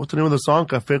things. What's the name of the song?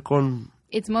 Café con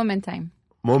It's moment time.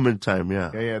 Moment Time, yeah.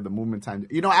 Yeah, the movement time.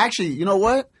 You know, actually, you know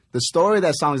what? The story of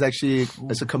that song is actually,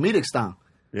 it's a comedic song.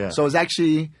 Yeah. So it's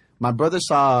actually, my brother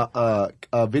saw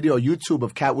a video on YouTube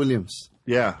of Cat Williams.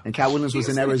 Yeah. And Cat Williams was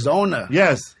in Arizona.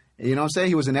 Yes. You know what I'm saying?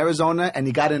 He was in Arizona and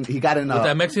he got in with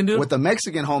that Mexican dude? With the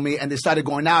Mexican homie, and they started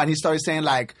going out and he started saying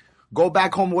like, go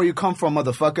back home where you come from,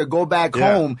 motherfucker. Go back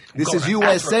home. This is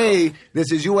USA.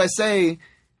 This is USA.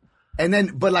 And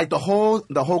then, but like the whole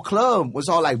club was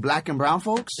all like black and brown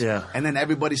folks. Yeah. And then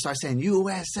everybody started saying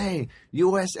USA,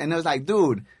 US. And it was like,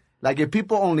 dude, like if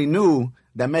people only knew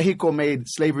that Mexico made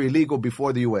slavery illegal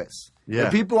before the US. Yeah.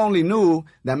 If people only knew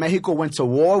that Mexico went to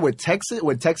war with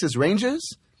Texas Rangers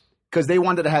because they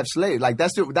wanted to have slaves. Like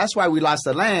that's why we lost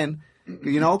the land,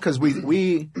 you know, because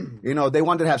we you know, they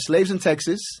wanted to have slaves in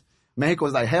Texas. Mexico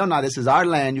was like, hell no, this is our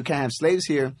land. You can't have slaves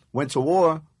here. Went to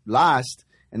war, lost.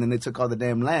 And then they took all the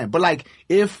damn land. But like,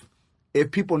 if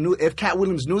people knew, if Cat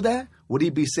Williams knew that, would he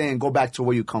be saying, "Go back to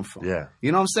where you come from"? Yeah.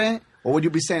 You know what I'm saying? Or would you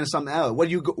be saying something else?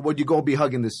 Would you go be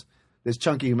hugging this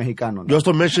chunky Mexicano? You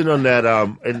also mentioned on that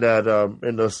in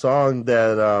the song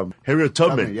that Harriet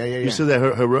Tubman. Yeah. You said that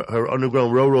her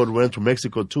Underground Railroad went to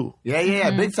Mexico too.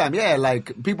 Yeah, big time. Yeah,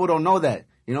 like people don't know that.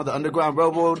 You know, the Underground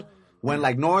Railroad went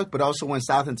like north, but also went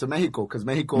south into Mexico because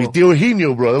Mexico. Mi tío he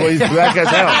knew, bro. That's why he's black as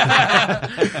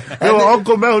hell. Yo,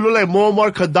 Uncle Man who look like Muammar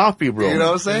Gaddafi, bro. You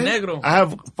know what I'm saying? Negro. I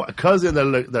have cousins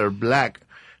that are black,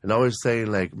 and I was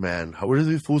saying like, man, where do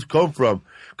these fools come from?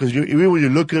 Because even when you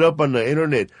look it up on the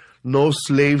internet, no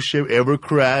slave ship ever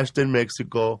crashed in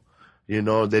Mexico. You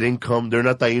know, they didn't come. They're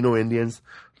not Taino Indians.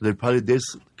 They probably did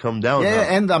come down. Yeah,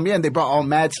 huh? and they brought all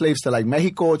mad slaves to like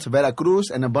Mexico, to Veracruz,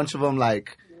 and a bunch of them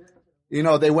like you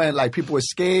know, they went like people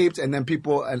escaped, and then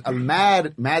people,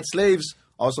 mad slaves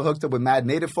also hooked up with mad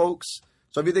native folks.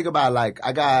 So if you think about like,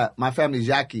 I got my family's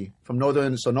Yaqui from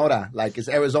northern Sonora, like it's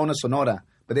Arizona, Sonora,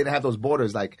 but they didn't have those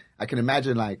borders. Like I can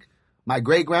imagine like my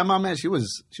great grandma, man, she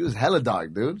was hella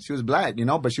dark, dude. She was black, you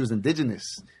know, but she was indigenous.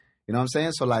 You know what I'm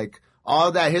saying? So like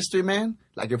all that history, man.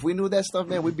 Like if we knew that stuff,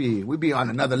 man, we'd be on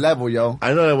another level, yo.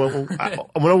 I know that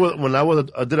when I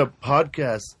did a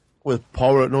podcast with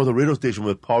Paul, the radio station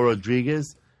with Paul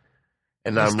Rodriguez,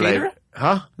 and I'm skater? like,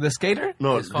 huh? The skater?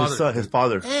 No, his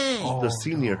father, the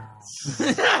senior.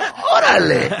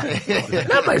 Órale,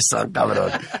 not my son,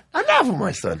 cabrón. Enough of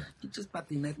my son.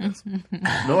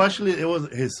 No, actually, it was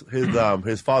his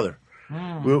father.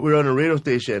 We were on a radio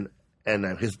station, and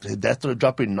his dad started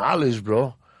dropping knowledge,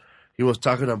 bro. He was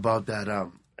talking about that,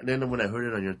 and then when I heard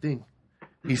it on your thing,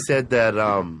 he said that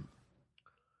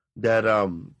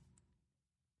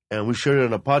and we shared it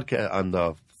on a podcast on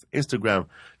the Instagram,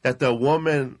 that the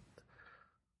woman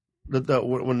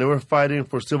when they were fighting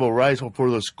for civil rights or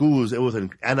for the schools, it was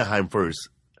in Anaheim first.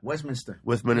 Westminster,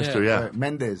 yeah.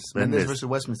 Mendes versus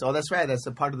Westminster. Oh, that's right. That's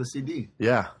a part of the CD.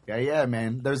 Yeah,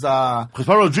 man. There's because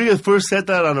Paul Rodriguez first said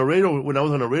that on the radio when I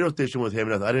was on a radio station with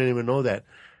him, and I didn't even know that.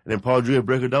 And then Paul Rodriguez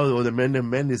broke it down with the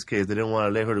Mendes case. They didn't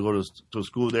want to let her to go to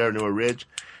school there, and they were rich.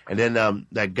 And then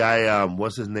that guy,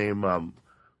 what's his name,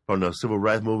 from the civil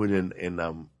rights movement in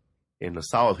the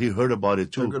South, he heard about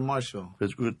it too. Thurgood Marshall.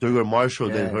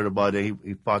 Then heard about it.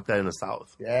 He fought that in the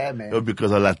South. Yeah, man. It was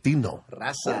because of Latino.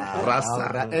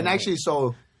 Raza. And actually,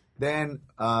 so then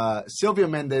Sylvia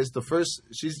Mendes, the first,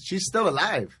 she's still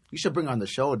alive. You should bring her on the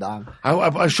show, dog.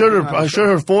 I showed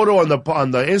her photo on the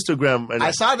Instagram. And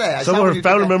I saw that. Some of her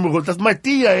family members go, "That's my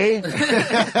tia, eh?"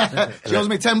 She owes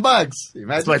me $10.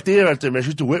 That's my tia right there, man. She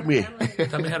used to whip me.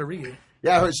 Tell me how to read it.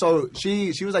 Yeah, so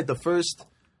she was like the first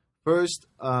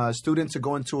student to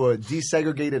go into a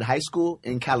desegregated high school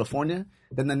in California.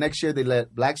 Then the next year they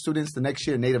let black students. The next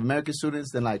year Native American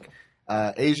students. Then like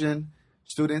Asian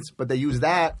students. But they used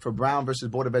that for Brown versus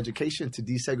Board of Education to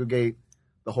desegregate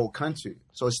the whole country.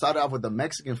 So it started off with the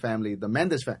Mexican family, the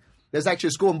Mendes family. There's actually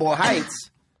a school in Boyle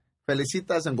Heights,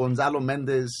 Felicitas and Gonzalo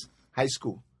Mendes High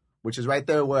School, which is right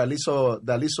there where the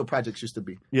Aliso projects used to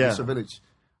be. Yeah. Aliso Village.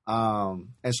 And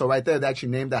so right there, they actually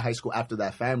named that high school after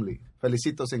that family,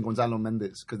 Felicitos and Gonzalo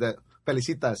Mendes, because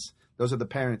Felicitas, those are the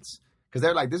parents. Because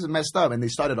they're like, this is messed up. And they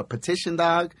started a petition,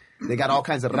 dog. They got all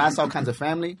kinds of raza, all kinds of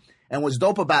family. And what's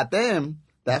dope about them,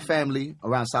 that family,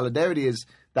 around Solidarity, is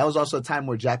that was also a time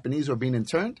where Japanese were being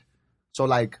interned. So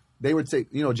like, they would say,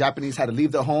 Japanese had to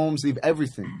leave their homes, leave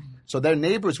everything. So their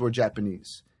neighbors were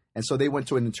Japanese. And so they went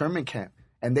to an internment camp.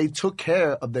 And they took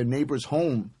care of their neighbor's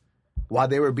home while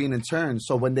they were being interned.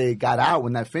 So when they got out,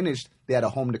 when that finished, they had a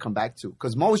home to come back to.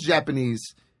 Because most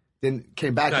Japanese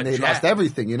came back and they lost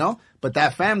everything, But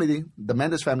that family, the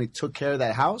Mendes family, took care of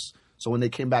that house. So when they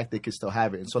came back, they could still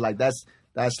have it. And so like that's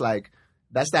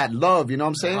that love, you know what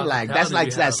I'm saying? Like that's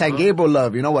like that San Gabriel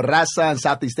love, with Raza and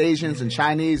Southeast Asians and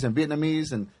Chinese and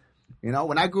Vietnamese. And,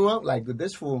 when I grew up, like with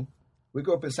this fool, we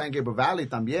grew up in San Gabriel Valley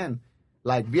también.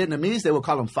 Like Vietnamese, they would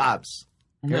call them fobs.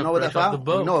 You know what that fob?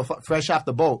 Fresh off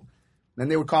the boat. Then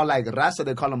they would call like Raza,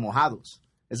 they call them mojados.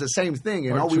 It's the same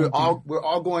thing, we're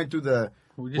all going through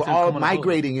we're all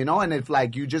migrating, and if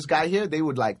like you just got here, they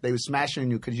would smash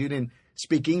on you because you didn't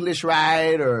speak English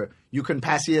right or you couldn't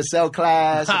pass ESL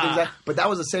class and things like that. But that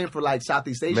was the same for like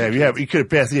Southeast Asia. Man, you could have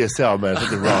passed ESL, man.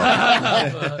 Something wrong.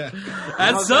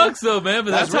 That sucks though, man.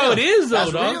 But that's how it is,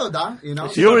 though, that's real, dog.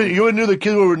 You knew the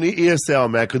kids were in the ESL,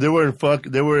 man, because they were in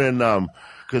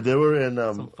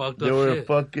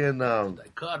fucking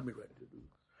dichotomy right.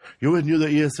 You always knew the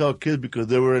ESL kids because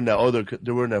they were in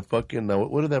that fucking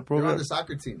what is that program? They were on the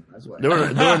soccer team. That's why. They were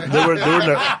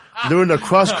in the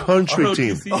cross country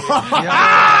team. Yeah,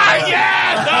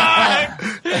 dog.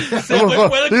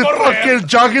 They're fucking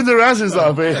jogging their asses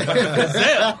off, eh?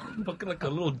 Fucking like a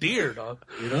little deer, dog.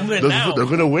 They're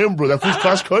gonna win, bro. That was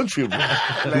cross country, bro.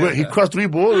 He crossed 3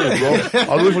 borders, bro,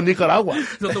 all the way from Nicaragua.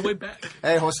 He's on the way back.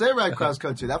 Hey, Jose ran cross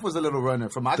country. That was a little runner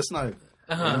from Oxnard.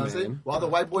 You know what I'm saying? While the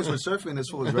white boys were surfing, this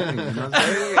fool was running. You know what I'm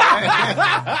saying?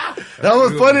 That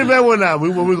was funny, man. When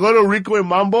we go to Rico and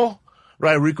Mambo,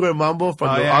 right? Rico and Mambo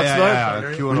from the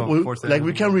Oxnard.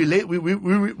 We can relate. We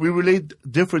relate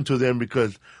different to them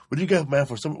because what do you guys, man?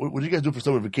 What do you guys do for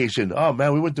summer vacation? Oh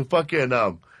man, we went to fucking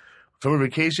summer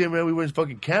vacation, man. We went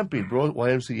fucking camping, bro.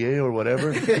 YMCA or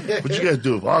whatever. What you guys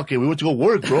do? Okay, we went to go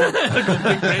work, bro.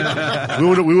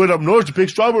 we went up north to pick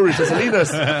strawberries at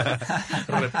Salinas.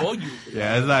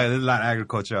 Yeah, there's a lot of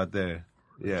agriculture out there.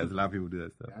 Yeah, there's a lot of people do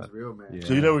that stuff. That's real, man. Yeah.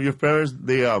 So your parents,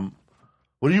 they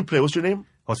what do you play? What's your name?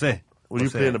 Jose. What do you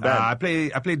play in the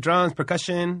band? I play drums,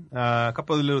 percussion, a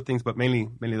couple of little things, but mainly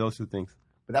those two things.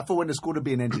 But that fool went to school to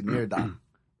be an engineer, Doc.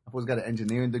 That fool's got an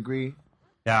engineering degree.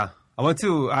 Yeah. I went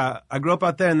to, I grew up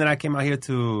out there, and then I came out here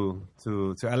to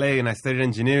LA, and I studied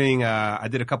engineering. I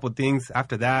did a couple of things.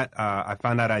 After that, I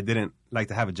found out I didn't like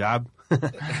to have a job. And, so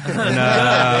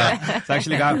I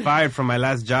actually got fired from my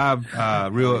last job,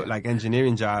 real like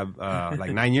engineering job,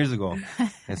 like 9 years ago.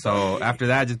 And so after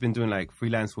that, I just been doing like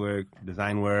freelance work,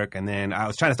 design work, and then I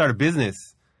was trying to start a business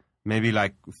maybe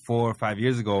like 4 or 5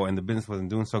 years ago, and the business wasn't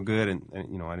doing so good, and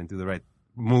you know, I didn't do the right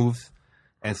moves.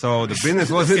 And so the business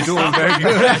wasn't doing very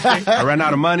good. I ran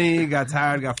out of money, got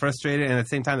tired, got frustrated, and at the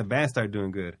same time, the band started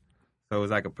doing good. So it was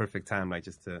like a perfect time, like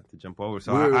just to jump over.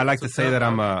 So I like to say that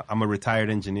I'm a retired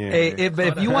engineer. Hey,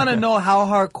 if you want to know how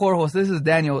hardcore, host, this is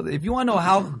Daniel. If you want to know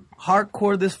how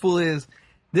hardcore this fool is,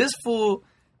 this fool,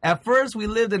 at first we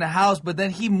lived in a house, but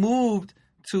then he moved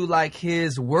to like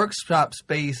his workshop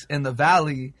space in the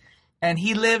valley, and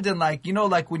he lived in like, you know,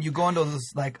 like when you go into those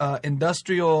like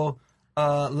industrial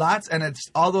lots, and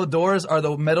it's all the doors are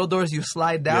the metal doors you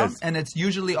slide down, yes. And it's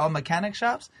usually all mechanic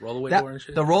shops. Rollaway door and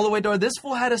shit. The rollaway door. This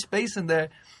fool had a space in there,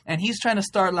 and he's trying to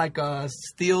start like a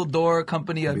steel door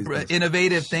company, a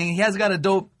innovative thing. He has got a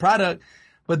dope product.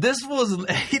 But this fool's,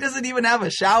 he doesn't even have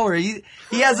a shower. He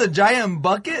has a giant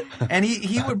bucket, and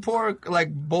he would pour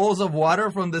like bowls of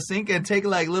water from the sink and take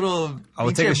like little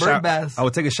bird baths. I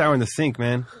would take a shower in the sink,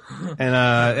 man.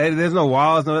 And there's no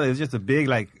walls, it's just a big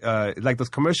like those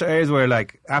commercial areas where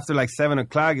like after like 7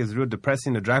 o'clock it's real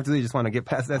depressing to drive through. You just want to get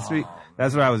past that street.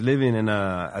 That's where I was living, and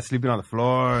I was sleeping on the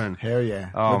floor. And hell yeah,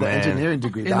 oh with the man, engineering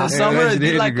degree. In the summer it'd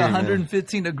be like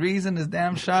 115 degrees in his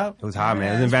damn shop. It was hot,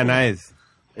 man. It was in Van Nuys.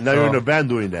 And now you're in a band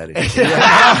doing that. Exactly.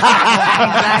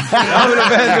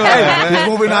 He's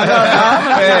moving on.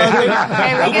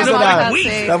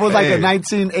 That was like a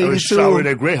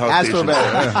 1982 Astro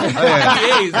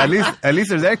van. At least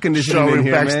there's air conditioning in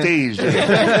here, backstage.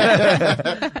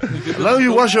 As long as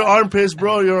you wash your armpits,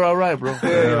 bro, you're all right, bro.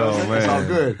 Yeah, it's all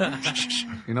good.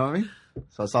 You know what I mean?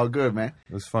 So it's all good, man.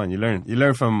 It was fun. You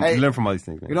learn from all these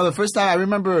things, man. You know, the first time I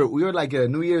remember we were like a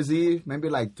New Year's Eve, maybe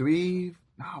like 4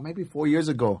 years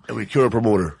ago. And we killed a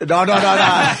promoter. No. I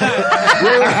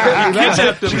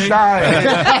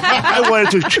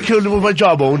wanted to kill him with my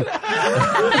jawbone.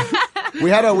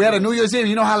 We had a New Year's Eve.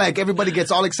 You know how like everybody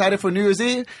gets all excited for New Year's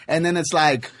Eve, and then it's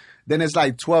like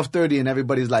 12:30, and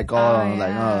everybody's like,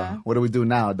 what do we do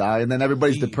now, dog? And then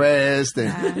everybody's depressed,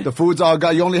 and the food's all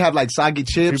gone. You only have like soggy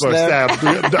chips People left.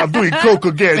 I'm doing coke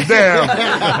again.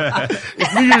 Damn.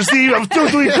 It's New Year's Eve. I'm still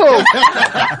doing coke.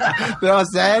 You know what I'm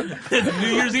saying? New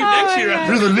Year's Eve next year.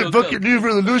 New Year's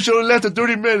resolution left in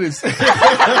 30 minutes.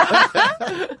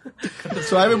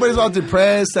 So everybody's all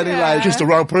depressed, and like just the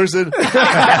wrong person.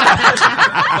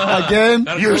 Again,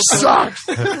 you suck.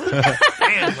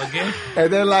 Damn, again.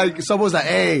 And then like someone's like,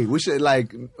 hey, we should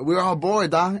like, we're on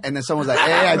board, dog. And then someone's like,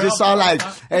 hey, I just saw like,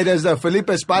 hey, there's a Felipe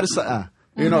Esparza,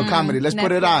 comedy. Let's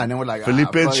put it on. And we're like,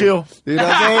 Felipe and chill. You know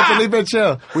what I'm saying? Felipe and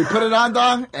chill. We put it on,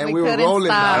 dog, and we were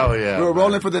rolling. Hell yeah. We were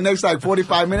rolling for the next like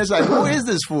 45 minutes. Like, who is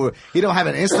this fool? He don't have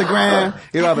an Instagram.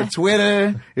 He don't have a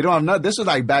Twitter. He don't have nothing. This was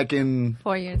like back in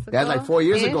 4 years ago. That's like 4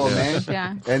 years ago, man.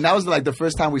 Yeah. And that was like the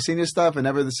first time we seen your stuff, and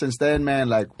ever since then, man,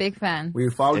 like big fan. we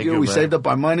followed you. We saved up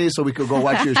our money so we could go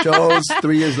watch your shows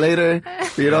 3 years later.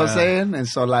 You know what I'm saying? And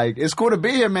so like, it's cool to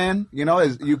be here, man. You know,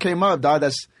 you came up, dog.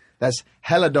 That's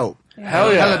hella dope.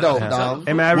 Hell yeah. Hella dope, dog.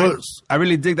 Hey, man, I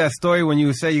really dig that story when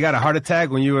you say you got a heart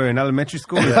attack when you were in elementary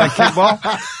school. You played kickball.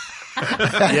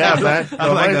 Yeah, man.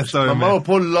 I like that story, my man. mama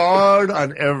put lard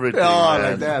on everything, man.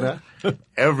 Like that, huh?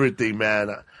 Everything,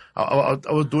 man. I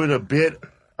was doing a bit.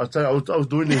 I was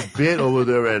doing this bit over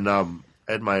there in South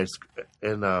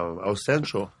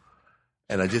Central,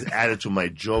 and I just added to my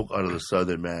joke out of the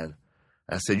Southern, man.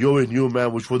 I said, you always knew,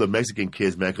 man, which were the Mexican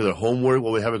kids, man, because their homework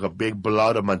will have like a big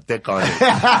blood of manteca on it.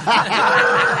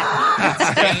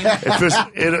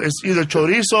 It's either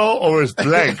chorizo or it's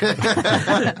blank.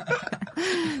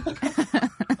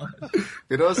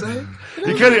 You know what I'm saying?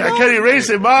 I can't erase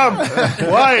it, Mom.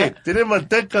 Why? Didn't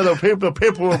manteca the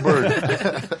paper will burn.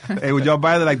 Hey, would y'all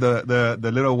buy the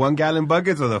little 1 gallon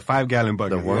buckets or the 5 gallon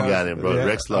buckets? The 1 gallon, bro. Yeah.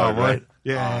 Rex Lard, right?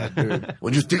 Yeah, dude.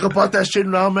 When you think about that shit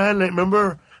now, man, like,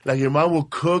 remember, like your mom will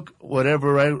cook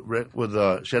whatever, right? With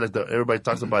shit like everybody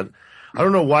talks about. I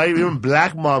don't know why even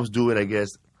black moms do it. I guess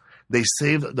they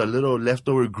save the little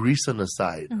leftover grease on the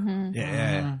side. Mm-hmm.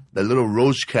 Yeah, the little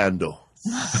roach candle.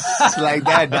 It's like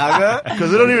that, dog.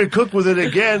 Because they don't even cook with it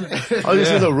again. All you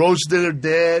see the roach, they're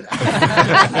dead.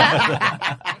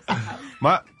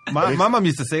 My mom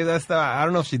used to say that stuff. I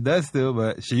don't know if she does still,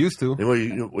 but she used to.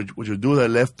 You know what you do, that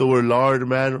leftover lard,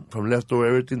 man, from leftover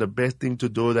everything, the best thing to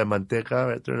do, that manteca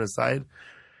right there on the side,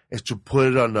 is to put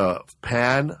it on a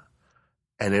pan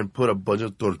and then put a bunch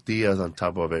of tortillas on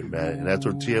top of it, man. And that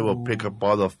tortilla will pick up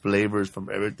all the flavors from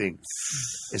everything.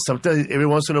 And sometimes, every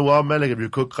once in a while, man, like if you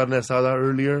cook carne asada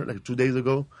earlier, like 2 days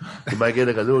ago, you might get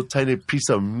like a little tiny piece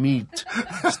of meat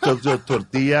stuck to a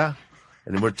tortilla.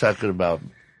 And then we're talking about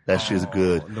that shit's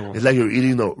good. It's like you're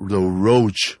eating the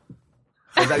roach.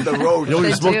 It's like the roach. You know when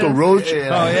you smoke the roach?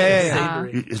 Yeah.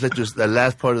 It's like just the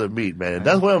last part of the meat, man. And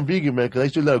that's why I'm vegan, man, because I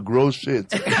actually love gross shit.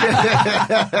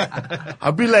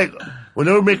 I'll be like,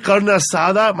 whenever we make carne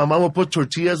asada, my mom will put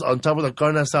tortillas on top of the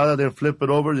carne asada, then flip it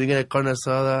over, then you get a carne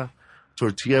asada,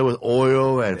 tortilla with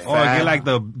oil and fat. Or get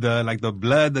like the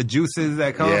blood, the juices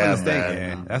that come from the steak.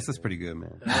 man. Yeah, that's just pretty good,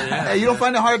 man. Hey, you don't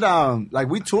find it hard? Like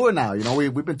we tour now. You know,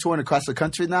 we've been touring across the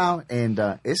country now, and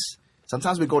it's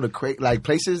sometimes we go to like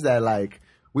places that like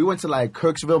we went to like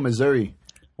Kirksville, Missouri,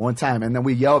 one time, and then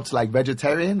we yelped like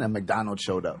vegetarian, and McDonald's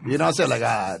showed up. You know what I'm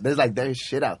saying? Like there's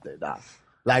shit out there, dog.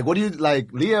 Like what do you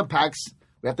like? Leah packs.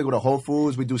 We have to go to Whole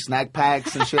Foods. We do snack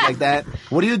packs and shit like that.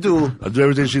 What do you do? I do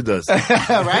everything she does.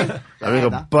 Right? I make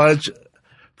a bunch.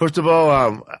 First of all,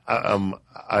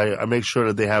 I make sure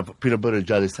that they have peanut butter and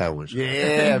jelly sandwich. Yeah,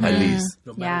 at man. least.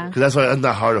 Yeah. Because that's why it's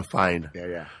not hard to find.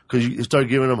 Yeah. Because you start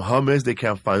giving them hummus, they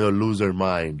can't find it, they'll lose their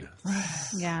mind.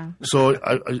 Yeah. So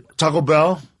Taco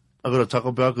Bell, I go to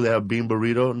Taco Bell because they have bean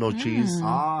burrito, no cheese.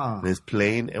 Ah. And it's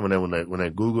plain. And when I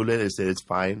Google it, it said it's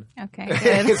fine. Okay.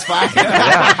 Good. It's fine.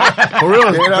 For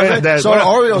real. You know what I'm saying? So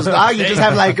Oreos, dog, you just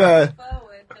have like a...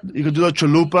 You can do a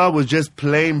chalupa with just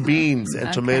plain beans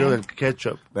and tomato and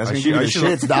ketchup. That's gonna give you the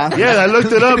shits, dog. Yeah, I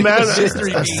looked it up, man.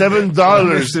 Mystery bean.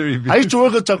 $7. I used to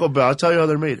work at Taco Bell. I'll tell you how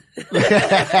they're made.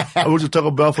 I worked at Taco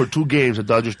Bell for 2 games at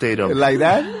Dodger Stadium. Like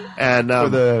that? And For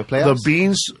the playoffs? the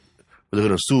beans, they're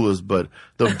going to sue us, but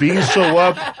the beans show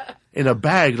up in a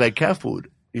bag like cat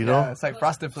food, you know? Yeah, it's like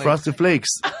Frosted Flakes. Frosted Flakes.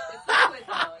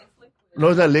 No,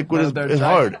 it's not liquid. No, It's they're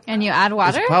hard. And you add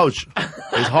water? It's pouch.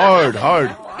 It's hard.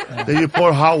 Then you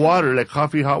pour hot water, like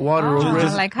coffee hot water over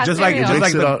it. Like hot Just like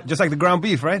cereal. the ground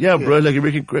beef, right? Yeah, bro. Like you're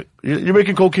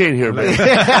making cocaine here, man.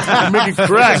 You're making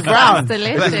crack. It's brown.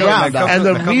 Delicious. Brown, dog. And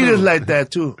the meat is like that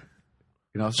too.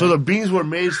 You know, So the beans were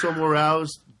made somewhere else,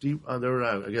 deep under,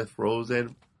 I guess,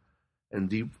 frozen and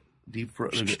deep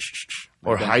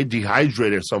or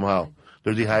dehydrated somehow.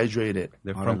 They're dehydrated.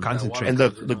 They're from concentrate. And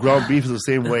the ground beef is the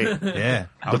same way. Yeah.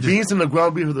 The beans and the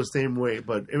ground beef are the same way,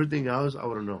 but everything else, I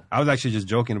wouldn't know. I was actually just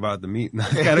joking about the meat.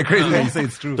 It's kind of crazy when you say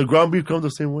it's true. The ground beef comes the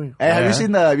same way. Hey, have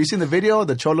you seen the video,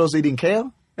 the cholos eating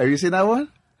kale? Have you seen that one?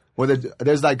 Where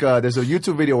there's a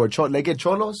YouTube video where they get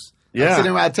cholos sitting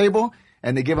around a table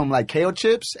and they give them like kale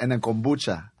chips and then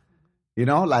kombucha. You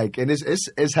know, like, and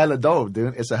it's hella dope,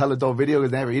 dude. It's a hella dope video because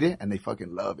they never eat it and they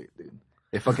fucking love it, dude.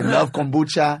 They fucking love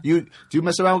kombucha. Do you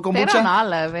mess around with kombucha? They don't all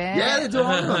love it. Yeah, they do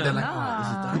all of them. They're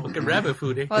like, Fucking rabbit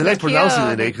food, eh? Well, They like they're pronouncing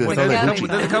cute. it, because it They're sounds like cute.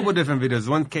 Gucci. There's a couple different videos.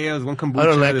 One chaos, one kombucha. I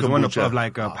don't like There's one kombucha. of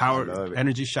like love power it.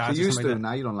 energy shots. She or used something to. like that.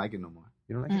 Now you don't like it no more.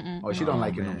 You don't like it? Oh, she don't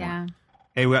like it no more. Yeah.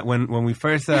 Hey, when we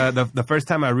first the first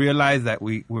time I realized that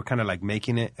we were kind of like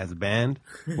making it as a band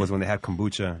was when they had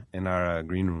kombucha in our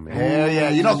green room. Man. Hell yeah,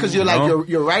 you know, because you're You like know?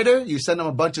 you're a writer. You send them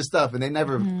a bunch of stuff, and they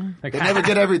never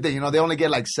get everything. You know, they only get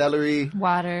like celery,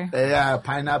 Water.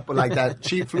 pineapple, like that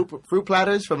cheap fruit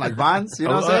platters from like Vons. You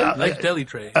know what I'm saying? Like deli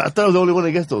tray. I thought I was the only one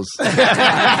that gets those.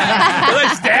 Like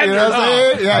You standard. know what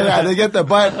I'm saying? Yeah, they get the.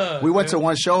 But we went to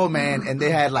one show, man, and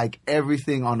they had like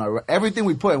everything on everything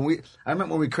we put. And I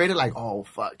remember when we created, like, oh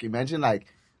fuck, imagine like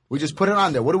we just put it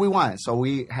on there. What do we want? So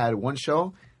we had one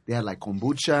show. They had like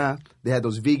kombucha. They had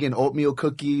those vegan oatmeal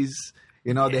cookies.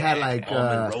 You know, they had like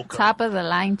Top of the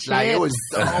line chips. like it was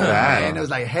dope, man. It was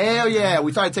like hell yeah.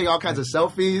 We started taking all kinds of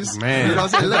selfies. Man. You know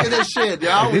what I'm saying? Look at this shit,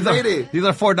 yo. We made it. These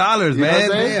are $4, You know what I'm man.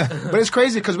 saying? Damn. But it's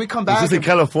crazy because we come back. Is this in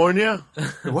California?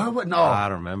 What? No. I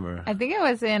don't remember. I think it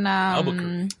was in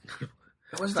Albuquerque.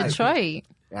 It was like- Detroit.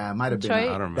 Yeah, it might have been. Detroit? I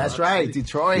don't remember. That's right,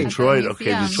 Detroit. Detroit.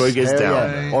 Okay, Detroit gets Hell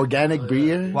down. yeah. Organic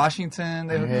beer. Washington.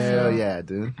 They Hell yeah,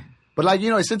 dude. But like, you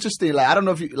know, it's interesting. Like, I don't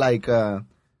know if you like,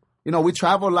 you know, we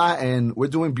travel a lot and we're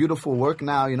doing beautiful work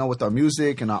now, you know, with our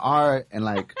music and our art and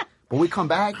like, but we come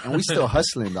back and we still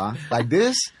hustling, dog. Like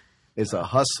this is a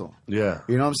hustle. Yeah.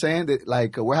 You know what I'm saying? That,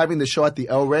 like, we're having the show at the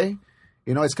El Rey.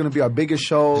 You know, it's going to be our biggest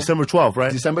show. December 12th,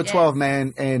 right? December 12th,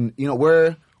 man. And, you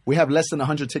know, we have less than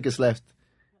 100 tickets left.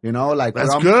 You know, like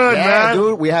That's good, man.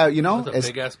 dude. We have, you know, That's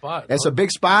a big ass spot. it's a big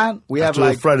spot. We have After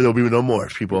like Friday, there'll be no more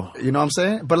people. you know what I'm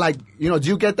saying? But like, you know, do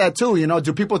you get that too? You know,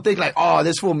 do people think like, oh,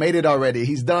 this fool made it already?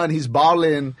 He's done. He's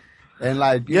balling. And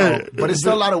like, you know, but it's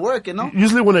still a lot of work, you know?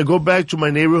 Usually when I go back to my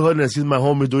neighborhood and I see my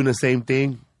homies doing the same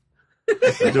thing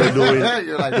that they were doing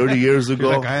like, 30 years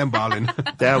ago. Like, I am balling.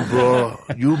 Damn, bro.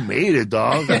 You made it,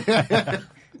 dog.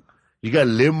 You got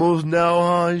limos now,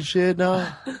 huh, and shit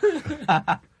now?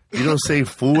 You don't say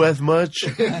fool as much?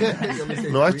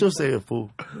 No, I still say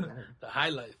fool. The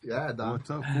highlight. Yeah, dog.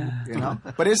 What's up, fool? You know?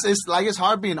 But it's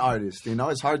hard being an artist, you know?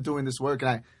 It's hard doing this work.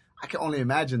 And I can only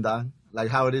imagine, dog, like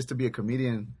how it is to be a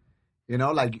comedian. You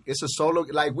know, like it's a solo.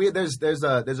 Like there's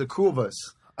a crew of us.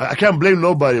 I can't blame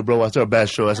nobody, bro. After a bad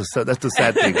show, that's the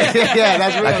sad thing. Yeah,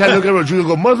 that's real. I can't look at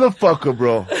Rodrigo and go, motherfucker,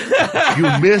 bro. You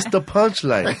missed the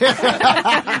punchline.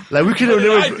 Like we can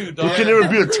never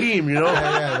be a team, you know.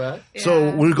 Yeah.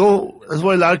 So we go. That's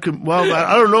why a lot of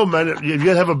I don't know, man. If you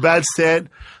guys have a bad set,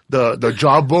 the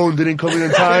jawbone didn't come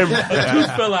in time. The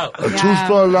tooth fell out. A tooth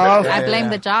fell off. I blame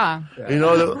the jaw.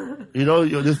 You know,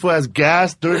 this fool has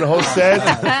gas during the whole set.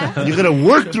 You gotta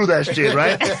work through that shit,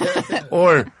 right?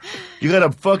 Or you got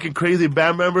a fucking crazy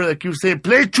band member that keeps saying,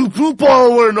 play Chupupo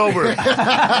over and over.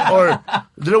 Or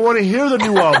they don't want to hear the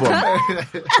new album.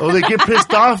 Or they get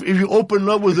pissed off if you open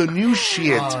up with the new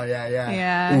shit. Oh, yeah.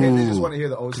 Yeah. They just want to hear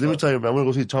the old stuff. Let me tell you, man, I'm going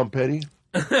to go see Tom Petty.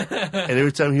 And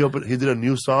every time he did a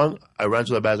new song, I ran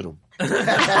to the bathroom.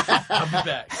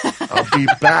 I'll be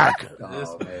back.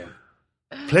 Oh, man.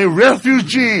 Play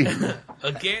Refugee.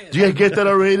 Again. Do you get that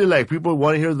already? Like, people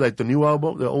want to hear like the new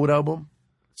album, the old album?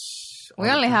 We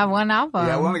only have one album.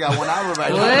 Yeah, we only got one album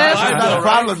right now. What? That's not a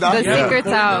problem, dog. The secret's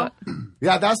out.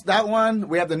 Yeah, that's that one.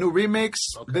 We have the new remix.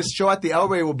 Okay. This show at the El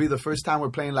Rey will be the first time we're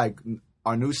playing like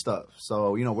our new stuff.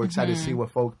 So, you know, we're excited to see what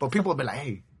folks. But people will be like,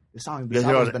 hey, this album's been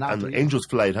out. On Angel's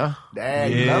Flight, huh?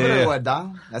 Dang, you love it or what,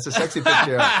 dog? That's a sexy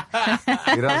picture. You know what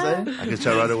I'm saying? I can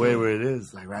tell right away where it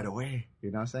is. Like right away.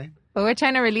 You know what I'm saying? But we're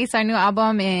trying to release our new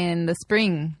album in the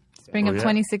spring of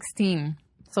 2016.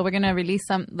 So we're going to release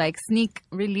sneak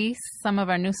release some of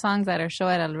our new songs at our show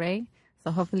at El Rey.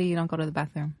 So hopefully you don't go to the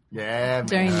bathroom. Yeah,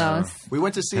 during those. We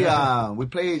went to see, we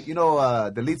played,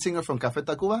 the lead singer from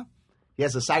Cafeteras Cuba. He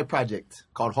has a side project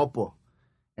called Hopo.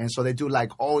 And so they do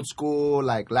like old school,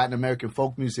 like Latin American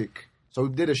folk music. So we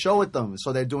did a show with them.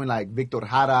 So they're doing like Victor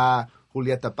Jara,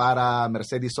 Julieta Para,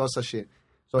 Mercedes Sosa shit.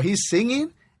 So he's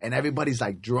singing and everybody's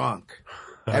like drunk.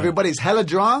 Everybody's hella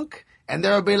drunk. And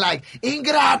they'll be like,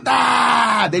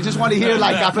 Ingrata! They just want to hear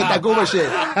like Café Tacuba shit.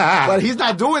 But he's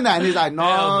not doing that. And he's like,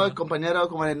 no,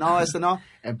 compañero, no, no.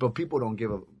 But people don't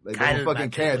give a, they don't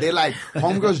fucking care. They like,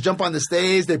 homegirls jump on the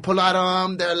stage, they pull out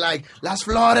them, they're like, Las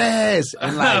Flores!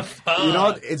 And like,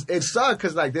 it sucks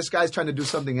because like this guy's trying to do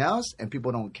something else and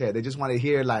people don't care. They just want to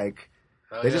hear like,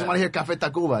 they just want to hear Café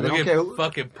Tacuba. They don't care who.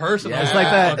 Fucking personal. Yeah. It's like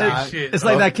that. It's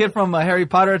like that kid from Harry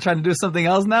Potter trying to do something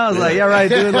else now. It's like, yeah, right,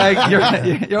 dude. Like you're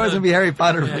always gonna be Harry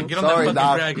Potter. Yeah, get on that fucking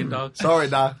dragon, dog. Sorry,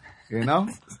 dog. You know.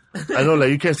 I know,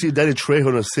 like you can't see Danny Trejo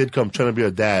in a sitcom trying to be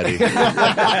a daddy.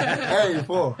 Hey,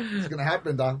 fool, it's gonna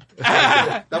happen, dog.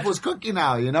 That was cooking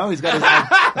now. You know, he's got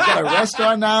a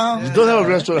restaurant now. You don't have a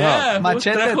restaurant, huh?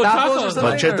 Machete tacos or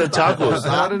something. Machete tacos.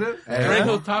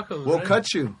 Trejo tacos. We'll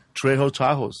cut you. Trejo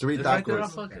tacos. 3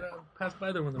 tacos. Right there, pass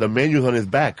by there the menu's on his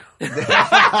back. No,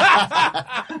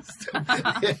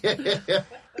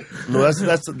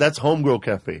 that's Homegirl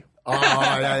Cafe. Oh,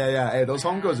 yeah. Hey, those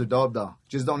homegirls are dope, though.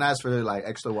 Just don't ask for, like,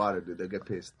 extra water, dude. They'll get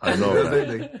pissed. I know,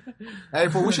 man. Hey,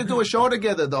 we should do a show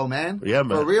together, though, man. Yeah,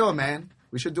 man. For real, man.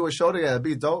 We should do a show together. It'd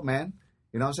be dope, man.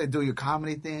 You know what I'm saying? Do your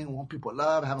comedy thing, want people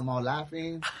love, have them all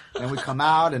laughing. Then we come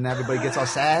out and everybody gets all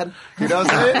sad. You know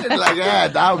what I'm saying? Like, yeah,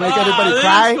 that'll make everybody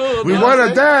cry. Cool, we want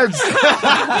to dance.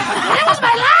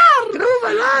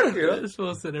 It's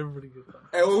supposed to everybody good.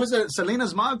 Hey, what was it?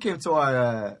 Selena's mom came to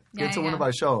our one of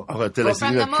our shows. I gotta tell you,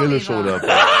 Selena Killer showed up.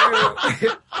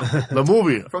 The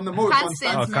movie. From the movie.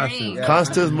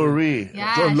 Constance Marie.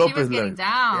 Yeah, she was getting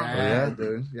down. Yeah,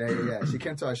 dude. Yeah. She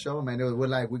came to our show, man.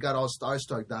 We got all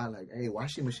starstruck, dog. Like, hey,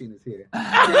 washing machine is here.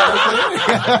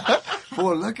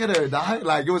 Boy, look at her, dog.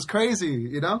 Like, it was crazy,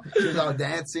 you know? She was all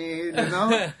dancing, you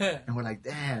know? And we're like,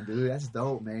 damn, dude, that's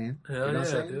dope, man. Hell you know what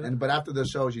I'm saying? Dude. But after the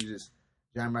show, she just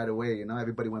jammed right away, you know?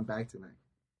 Everybody went back to, like,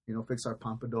 fix our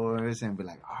pompadours and be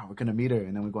like, oh, we're going to meet her.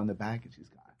 And then we go in the back and she's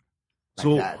gone. Like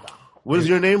so, that, what is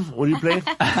your name? What do you play?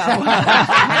 I'm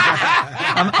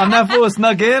that fool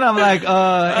snuck in. I'm like,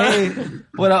 hey,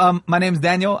 my name's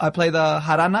Daniel. I play the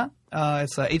jarana.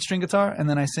 It's an 8-string guitar, and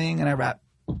then I sing and I rap.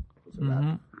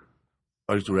 Mm-hmm.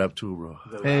 I used to rap too, bro.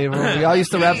 Hey, bro, we all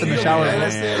used to rap in the shower.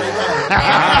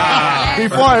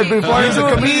 Before he's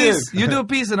a comedian. You do a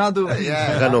piece and I'll do a piece.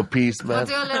 I got no piece, man. I'll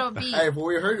do a little beat. Hey, but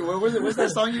we heard, what's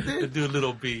that song you did? Do a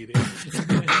little beat.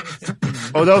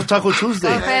 Oh, that was Taco Tuesday.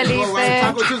 Go Felipe.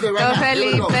 Taco Tuesday right Go now. Here we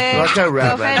Felipe. go. I can't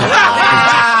rap, Go man.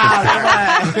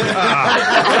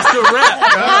 That's the rap.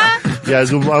 Yeah,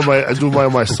 I do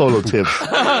my solo tips. You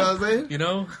know what I'm saying? You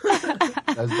know?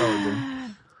 That's dope, dude.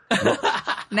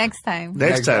 Next time.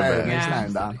 Next time, man. Next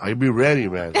time, Don. I'll be ready,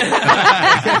 man.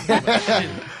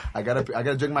 I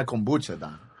gotta drink my kombucha,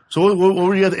 Don. So what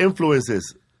were your other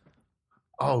influences?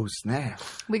 Oh, snap.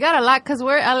 We got a lot because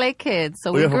we're LA kids.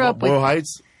 So we You're grew from up Boyle with.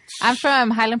 Heights? I'm from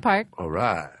Highland Park. All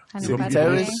right. Highland Park.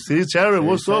 Terrace. See, Terrace,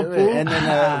 what's up, fool? And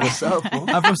then, what's up, fool?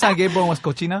 I'm from San Gabriel, West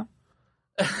Cochina.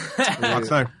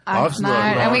 Oxnard.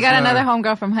 Oxnard. And we got another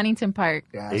homegirl from Huntington Park.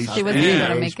 Yeah, She wasn't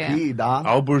able to make it. HP, dog.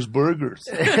 Albert's Burgers.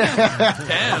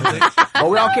 But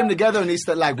we all came together in East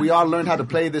LA. Like, we all learned how to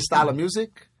play this style of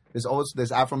music.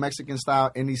 This Afro-Mexican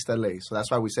style in East LA. So that's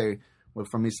why we say we're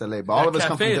from East LA. But all of us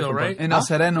come from Cafe, different though, right? In El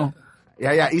Sereno.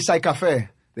 Yeah, Eastside Cafe.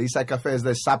 The Eastside Cafe is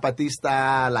the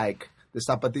Zapatista, like, the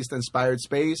Zapatista-inspired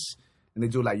space. And they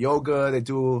do, like, yoga. They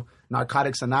do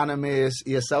Narcotics Anonymous,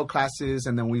 ESL classes.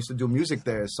 And then we used to do music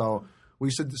there. So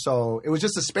it was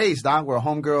just a space, dog, where a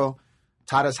homegirl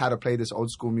taught us how to play this old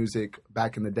school music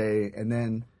back in the day. And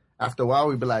then after a while,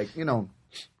 we'd be like, you know,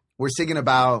 we're singing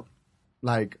about,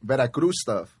 like, Veracruz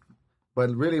stuff.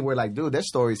 But really, we're like, dude, there's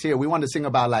stories here. We wanted to sing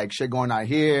about, like, shit going on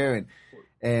here.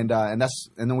 And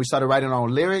then we started writing our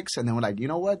own lyrics. And then we're like, you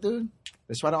know what, dude?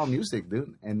 Let's write our own music,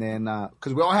 dude. And then,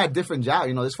 because we all had different jobs.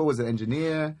 You know, this fool was an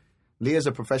engineer. Leah's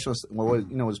a professional,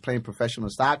 was playing professional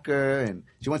soccer. And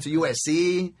she went to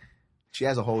USC. She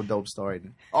has a whole dope story.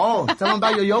 Oh, tell them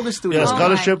about your yoga studio. Yeah, Oh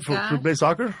scholarship my to God. play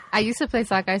soccer? I used to play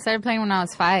soccer. I started playing when I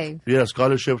was 5. Yeah,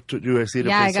 scholarship to USC to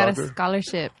Yeah, play I got soccer? a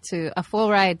scholarship to a full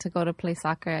ride to go to play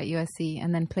soccer at USC,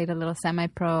 and then played a little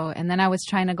semi-pro. And then I was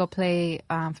trying to go play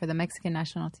for the Mexican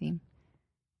national team.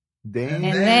 Damn.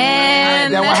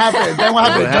 And then what happened? Dun,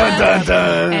 dun,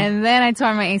 dun. And then I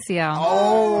tore my ACL.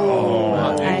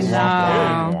 Oh. I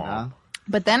know. Huh?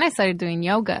 But then I started doing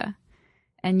yoga.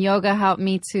 And yoga helped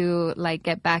me to like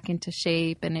get back into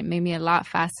shape, and it made me a lot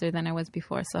faster than I was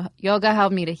before. So yoga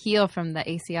helped me to heal from the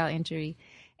ACL injury.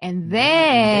 And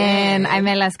then I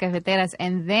met Las Cafeteras,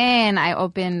 and then I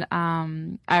opened,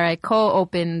 I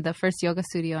co-opened the first yoga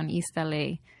studio in East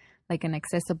LA, like an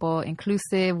accessible,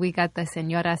 inclusive. We got the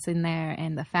señoras in there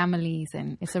and the families,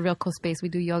 and it's a real cool space. We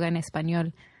do yoga in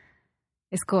Espanol.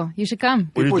 It's cool. You should come.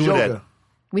 Where do you do yoga. that?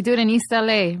 We do it in East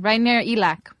LA, right near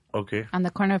ELAC. Okay. On the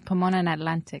corner of Pomona and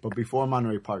Atlantic. But before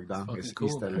Monterey Park, dog. It's cool.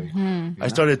 East LA. Mm-hmm. I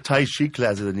started Tai Chi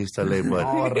classes in East LA,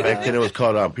 but back then it was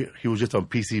called, he was just on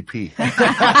PCP.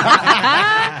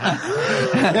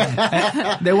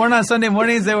 They weren't on Sunday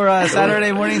mornings. They were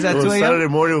Saturday mornings at It 2 was a.m. Saturday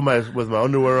morning with my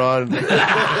underwear on,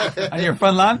 on your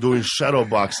front lawn. doing shadow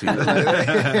boxing. Roll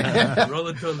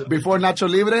the toilet. Before Nacho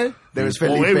Libre, there was Oh,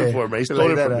 Felipe. way before, man. He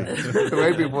stole it from me.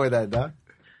 Way before that, dog.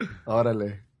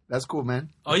 Órale. That's cool, man.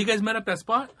 Oh, you guys met up that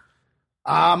spot?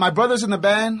 My brother's in the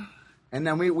band, and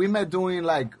then we met doing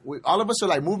all of us are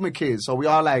like movement kids, so we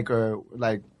all met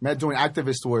doing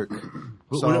activist work.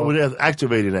 So What are you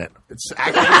activating at? it's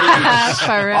activating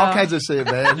For real. all kinds of shit,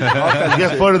 man. All kinds You of get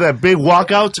shit. part of that big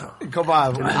walkout? Come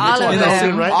on, All of In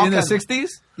them. the, right? in the 60s?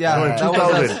 Yeah. No, in that was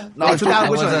 2000. us. No, 2000.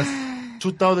 Which was one? us.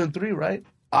 2003, right?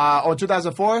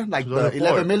 2004, like 2004. the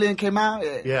 11 million came out.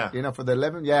 Yeah. You know, for the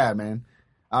 11, yeah, man.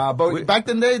 But back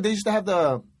then they used to have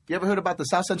you ever heard about the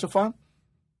South Central Farm?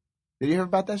 Did you hear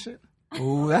about that shit?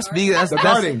 Ooh, that's vegan. That's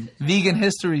garden. vegan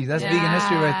history. That's vegan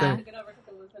history right there. Took it over because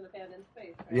it was an abandoned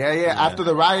space. Right? Yeah. After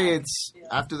the riots,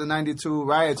 after the 92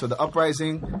 riots or the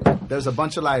uprising, there's a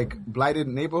bunch of blighted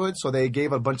neighborhoods. So they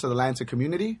gave a bunch of the land to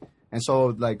community. And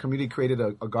so community created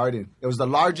a garden. It was the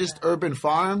largest urban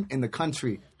farm in the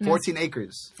country, 14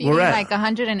 acres. Feeding Where at? like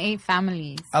 108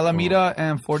 families. Alameda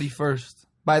and 41st.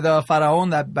 By the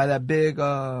Faraón, by that big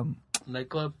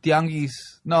Nightclub? tianguis.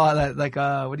 No,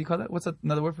 what do you call that? What's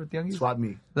another word for tianguis? Swap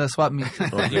me. The swap meet.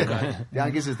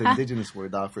 Yankees is the indigenous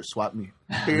word, dog, for swap me.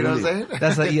 You know what I'm saying?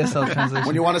 That's the ESL translation.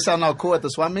 When you want to sound all cool at the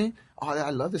swap me, oh,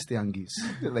 I love this tianguis.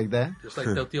 Like that. Just like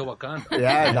Teotihuacan.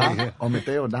 Yeah, dog. O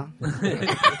Meteo, dog.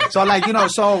 So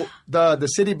the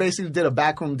city basically did a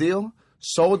backroom deal,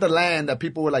 sold the land that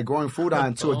people were growing food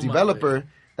on to a developer.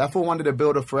 That fool wanted to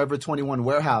build a Forever 21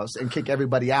 warehouse and kick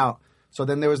everybody out. So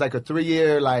then there was a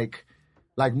 3-year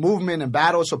movement and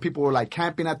battle. So people were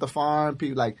camping at the farm.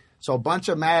 People so a bunch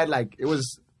of mad it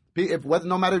was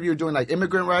no matter if you're doing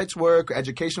immigrant rights work or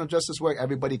educational justice work,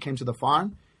 everybody came to the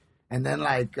farm. And then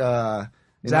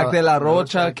Zach De La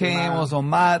Rocha came, also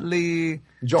Motley.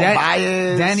 Joe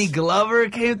Baez. Danny Glover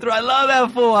came through. I love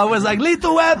that fool. I was like,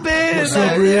 Lethal Weapon.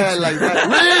 Yeah, like that.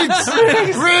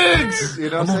 Riggs. You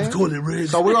know what I'm saying?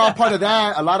 So we were all part of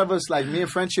that. A lot of us, like me and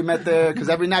Frenchie, met there because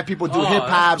every night people do hip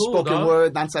hop, cool, spoken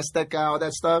word, danza azteca, all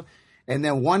that stuff. And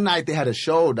then one night they had a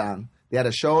show down. They had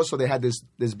a show, so they had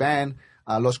this band,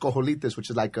 Los Cojolites, which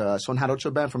is like a son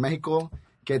jarocho band from Mexico.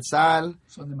 Quetzal.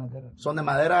 Son de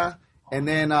Madera. And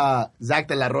then Zach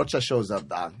De La Rocha shows up,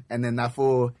 dog. And then that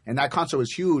fool, and that concert was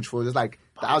huge, fool. There's like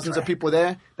thousands of people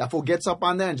there. That fool gets up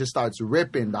on there and just starts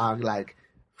ripping, dog. Like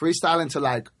freestyling to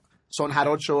like son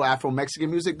jarocho, Afro-Mexican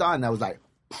music, dog. And that was like,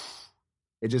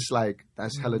 it just like,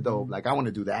 that's hella dope. Like, I want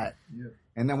to do that. Yeah.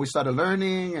 And then we started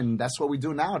learning, and that's what we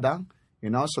do now, dog. You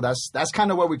know, so that's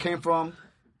kind of where we came from.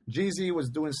 Jeezy was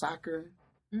doing soccer.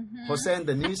 Mm-hmm. Jose and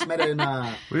Denise met in.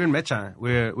 We were in Mecha.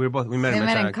 We met in Mecha. They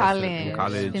met in college. In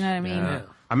college. You know what I mean?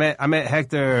 Yeah. I met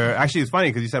Hector. Actually, it's funny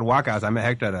because you said walkouts. I met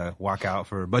Hector at a walkout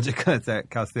for budget cuts at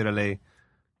Cal State LA.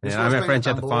 Yeah, I met French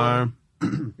at the farm.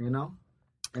 You know.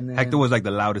 And then, Hector was like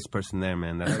the loudest person there,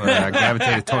 man. That's why I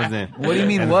gravitated towards him. What do you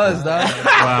mean was, dog?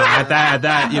 Well, at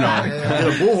that, you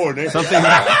know, something.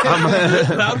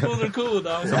 Loud fools are cool,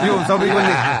 dog. Some people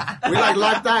we like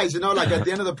locked eyes, you know, like at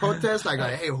the end of the protest, like,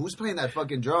 hey, who's playing that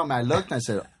fucking drum? I looked and I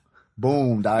said,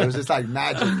 boom, dog. It was just like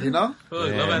magic, you know?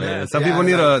 Some people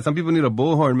need a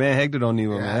bullhorn, man. Hector don't need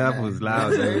one, man. That was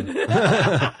loud, man.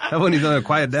 That one needs to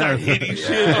quiet down. Like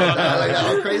that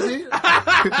all crazy?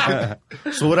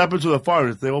 So what happened to the farm?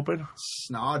 Is they open?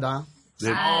 No, dog.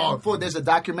 Oh, there's a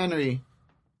documentary.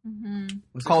 Mm-hmm.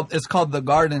 It's called The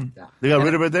Garden. They got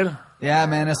rid of it then? Yeah,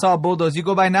 man. It's all bulldozed. You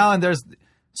go by now and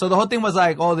so the whole thing was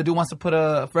like, oh, the dude wants to put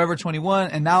a Forever 21,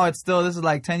 and now it's still, this is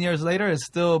like 10 years later, it's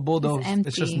still bulldozed.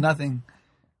 It's just nothing.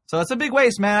 So it's a big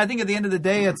waste, man. I think at the end of the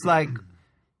day, it's like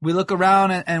we look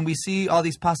around and we see all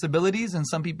these possibilities, and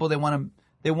some people,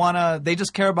 they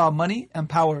just care about money and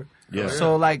power. Yeah.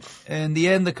 So like in the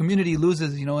end, the community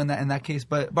loses, you know, in that case.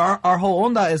 But our whole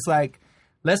onda is like,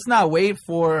 let's not wait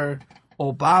for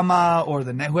Obama or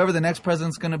whoever the next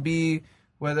president's gonna be,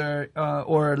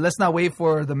 or let's not wait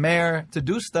for the mayor to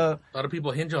do stuff. A lot of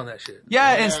people hinge on that shit.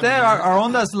 Yeah. Instead, our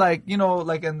onda's like, you know,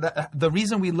 like, and the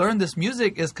reason we learned this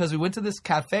music is because we went to this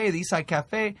cafe, the Eastside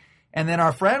Cafe, and then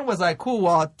our friend was like, cool,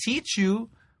 well, I'll teach you,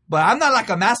 but I'm not like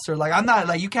a master. Like, I'm not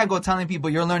like, you can't go telling people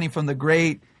you're learning from the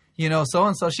great, you know,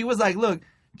 so-and-so. She was like, look,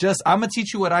 I'm going to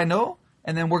teach you what I know,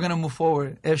 and then we're going to move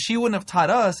forward. If she wouldn't have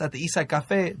taught us at the Eastside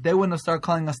Cafe, they wouldn't have started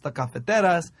calling us the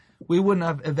Cafeteras. We wouldn't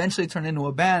have eventually turned into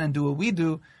a band and do what we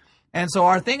do. And so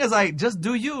our thing is like, just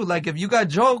do you. Like, if you got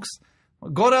jokes,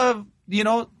 go to, you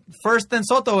know, First and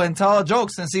Soto and tell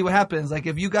jokes and see what happens. Like,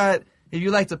 if you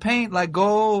like to paint, like,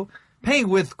 go paint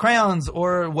with crayons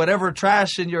or whatever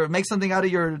trash make something out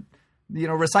of your, you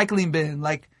know, recycling bin.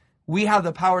 Like, we have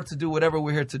the power to do whatever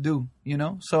we're here to do, you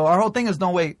know? So our whole thing is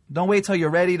don't wait. Don't wait till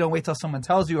you're ready. Don't wait till someone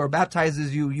tells you or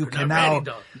baptizes you. You can now,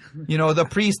 you know, the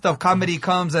priest of comedy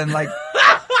comes and like,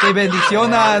 te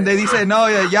bendiciona, and they dice, no,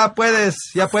 ya puedes,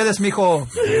 mijo.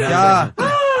 Ya.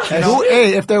 And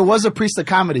if there was a priest of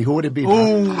comedy, who would it be?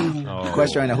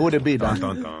 Question right now. Who would it be, Don?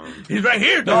 He's right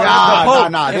here,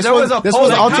 dog. Nah. This was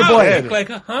Altar Boy.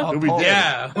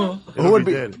 Yeah. Who would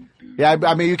be? Yeah,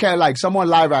 I mean, you can't, like, someone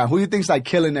live right. Who do you think's, like,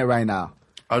 killing it right now?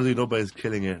 Honestly, nobody's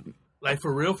killing it. Like,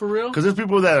 for real? Because there's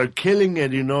people that are killing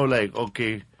it, you know, like,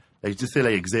 okay, like, just say,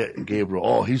 like, Gabriel,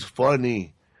 oh, he's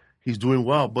funny. He's doing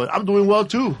well, but I'm doing well,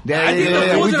 too. Yeah.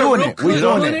 We're doing it.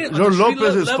 Joe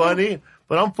Lopez is funny,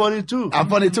 but I'm funny, too. I'm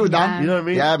funny, too, Don. Yeah. You know what I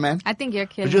mean? Yeah, man. I think you're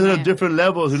killing It's just it. at different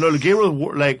levels. You know,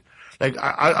 Gabriel, like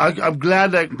I'm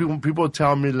glad that people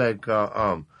tell me, like,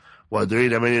 well, there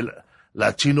ain't that many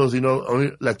Latinos, you know,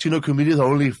 only Latino comedians are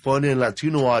only funny in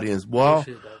Latino audience. Well,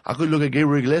 I could look at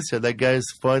Gabriel Iglesias. That guy's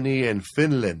funny in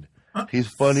Finland. He's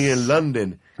funny in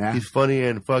London. Yeah. He's funny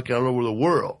in fucking all over the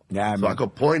world. Yeah, so I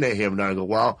could point at him now and go,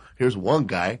 wow, here's one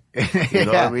guy. You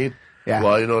know what I mean? Yeah.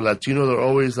 Well, you know, Latinos are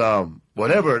always,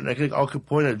 whatever. And I could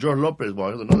point at George Lopez. Well,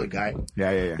 here's another guy.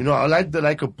 Yeah. You know, I like that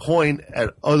I could point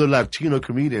at other Latino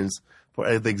comedians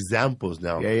as examples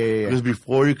now. Yeah. Because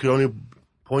before you could only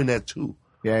point at two.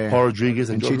 Yeah. Paul Rodriguez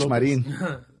and Cheech Marin.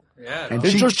 And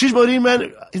Cheech Marin,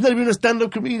 man, he's not even a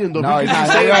stand-up comedian, though. No, he's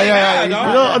not. You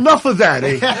know, enough of that,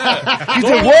 eh?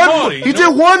 He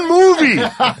did one movie,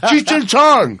 Cheech and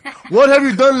Chong. What have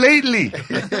you done lately?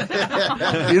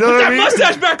 You know what I mean?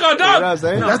 Mustache back on, dog.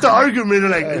 That's the argument,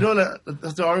 like, you know,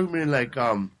 that's the argument,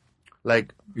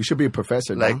 like, you should be a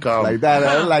professor, like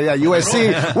that, like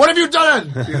USC. What have you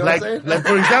done? You know like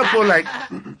for example,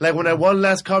 like when I won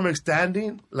Last Comic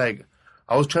Standing, like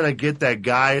I was trying to get that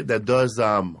guy that does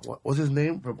what's his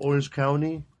name from Orange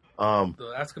County?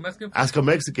 The Ask a Mexican. Ask a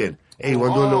Mexican. Hey,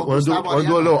 want to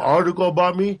do a little article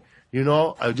about me? You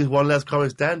know, I just one last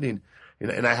comment standing. You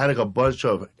know, and I had like a bunch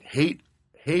of hate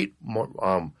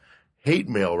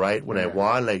mail, right? When I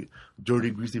won, like dirty,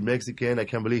 greasy Mexican. I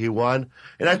can't believe he won.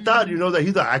 And I thought, you know, that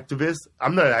he's an activist.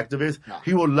 I'm not an activist. No.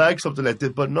 He would like something like this,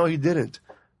 but no, he didn't.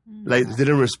 Like,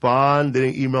 didn't respond,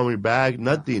 didn't email me back,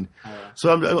 nothing.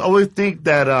 So I always think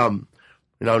that, you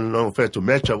know, no offense to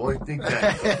Metro, I always think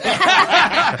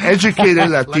that educated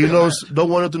Latinos don't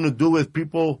want nothing to do with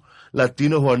people,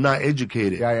 Latino who are not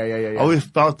educated. Yeah. I always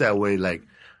felt that way, like,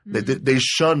 they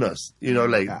shun us, you know,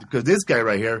 like, because this guy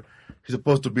right here, he's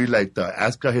supposed to be like the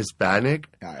Ask a Hispanic,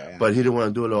 but he didn't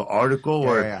want to do a little article,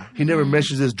 or he never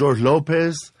mentions this George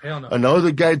Lopez. Hell no.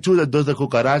 Another guy, too, that does the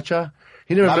cucaracha.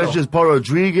 He never mentions Paul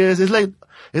Rodriguez. It's like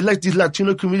these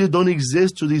Latino communities don't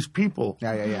exist to these people.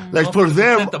 Yeah. Like for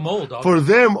them,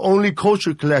 only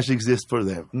culture clash exists for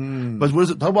them. But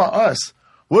talk about us.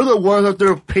 We're the ones out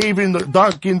there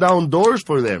knocking down doors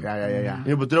for them.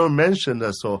 Yeah. But they don't mention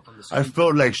that, so I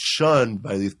felt like shunned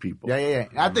by these people. Yeah.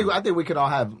 I think we could all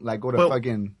have we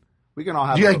can all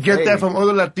have. Do you get that from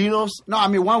other Latinos? No, I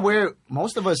mean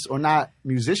most of us are not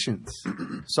musicians,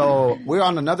 so we're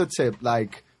on another tip.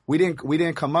 Like we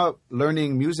didn't come up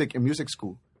learning music in music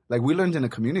school. Like we learned in a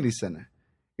community center.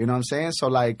 You know what I'm saying? So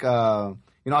like a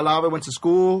lot of it went to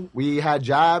school. We had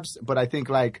jobs, but I think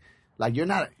like you don't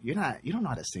know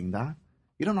how to sing that.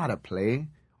 You don't know how to play.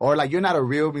 Or like you're not a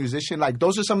real musician. Like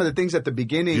those are some of the things at the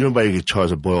beginning. You don't buy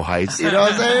guitars at Boyle Heights. You know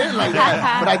what I'm saying? Like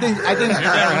that. But I think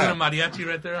a mariachi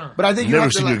right there. Huh? But I think you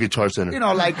never seen your guitar center. You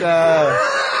know, like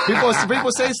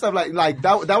people say stuff like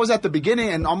that was at the beginning,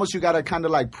 and almost you gotta kind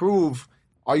of like prove.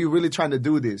 Are you really trying to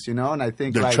do this, you know? And I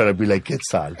think they're trying to be like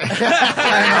Quetzal. Look at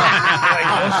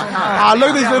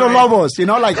these little lobos, you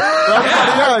know, like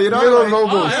everybody, you know, little like,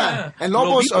 lobos. And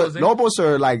lobos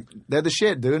are like they're the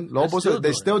shit, dude. Lobos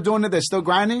they're still doing it, they're still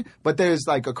grinding. But there's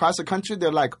like across the country,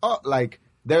 they're like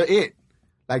they're it.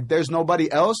 Like there's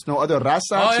nobody else, no other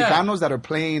raza, Chicanos that are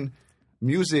playing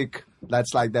music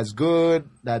that's good,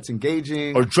 that's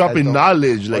engaging, or dropping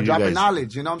knowledge, like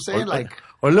knowledge. You know what I'm saying?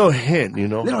 Or a little hint, you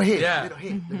know? Little hint. A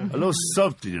little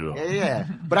something, you know? Yeah.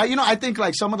 But I think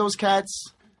like some of those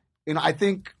cats, you know, I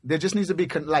think there just needs to be a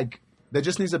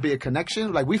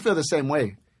connection. Like we feel the same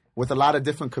way with a lot of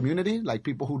different community, like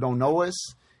people who don't know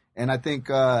us. And I think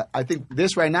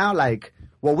this right now, like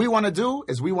what we want to do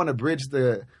is we want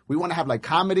to we want to have like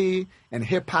comedy and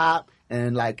hip hop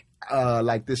and like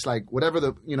this, like whatever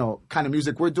the, you know, kind of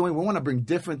music we're doing. We want to bring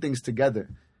different things together.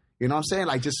 You know what I'm saying?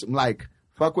 Like just like,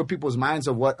 fuck with people's minds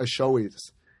of what a show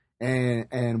is,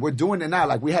 and we're doing it now.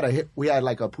 Like we had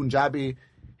like a Punjabi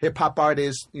hip hop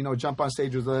artist, you know, jump on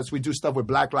stage with us. We do stuff with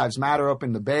Black Lives Matter up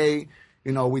in the Bay.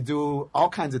 You know, we do all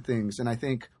kinds of things, and I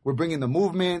think we're bringing the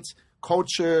movement,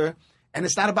 culture, and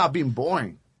it's not about being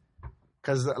boring.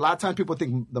 Because a lot of times people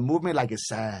think the movement like is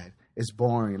sad, it's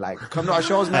boring. Like come to our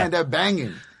shows, man, they're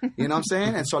banging. You know what I'm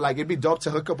saying? And so like it'd be dope to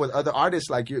hook up with other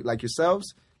artists like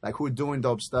yourselves. Like who are doing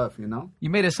dope stuff, you know? You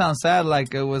made it sound sad,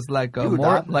 like it was like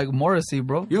like Morrissey,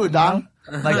 bro. You would die.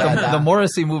 Like the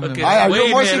Morrissey movement. Okay, are you a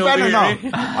Morrissey fan or no?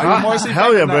 Are you a Morrissey fan?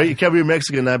 Hell yeah, bro. You can't be a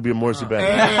Mexican and not be a Morrissey fan.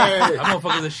 Hey. I'm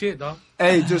motherfucking the shit, dog.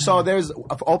 Hey, just so there's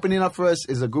opening up for us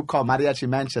is a group called Mariachi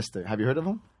Manchester. Have you heard of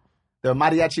them? They're a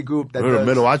mariachi group that does...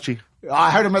 Metalachi.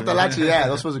 I heard of Metalachi, yeah.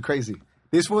 Those was crazy.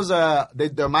 This was they're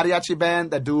a mariachi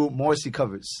band that do Morrissey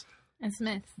covers. And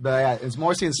Smith. It's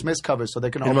Morrissey and Smith's covers, so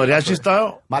they can... In mariachi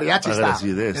style? Mariachi style. I gotta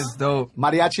see this. It's dope.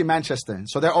 Mariachi Manchester.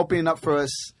 So they're opening up for us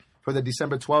for the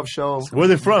December 12th show. Where are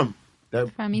they from? They're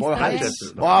from East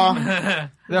Heights. Well,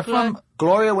 they're from...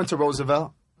 Gloria went to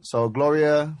Roosevelt. So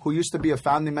Gloria, who used to be a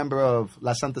founding member of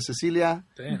La Santa Cecilia,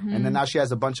 and then now she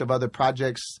has a bunch of other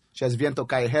projects. She has Viento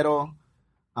Callejero.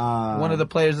 One of the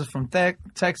players is from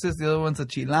Texas. The other one's a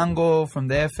Chilango from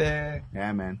the F. Yeah,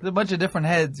 man. There's a bunch of different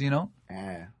heads, you know?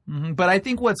 Yeah. But I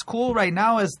think what's cool right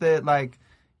now is that, like,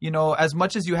 you know, as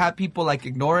much as you have people, like,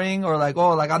 ignoring or, like,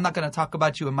 oh, like, I'm not going to talk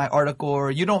about you in my article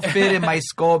or you don't fit in my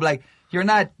scope. Like, you're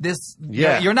not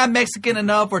you're not Mexican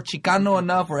enough or Chicano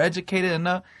enough or educated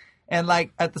enough. And,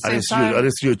 like, at the same time... I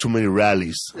didn't see you at too many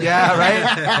rallies. Yeah,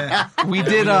 right? We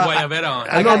did...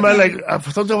 I know, man, like,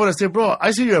 sometimes when I say, bro,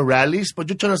 I see you at rallies, but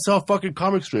you're trying to sell fucking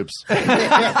comic strips.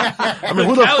 I mean,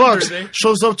 who the fuck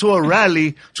shows up to a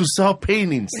rally to sell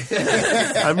paintings?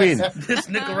 I mean,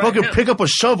 fucking pick up a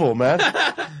shovel, man.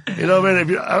 You know,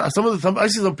 man, I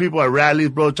see some people at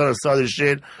rallies, bro, trying to sell this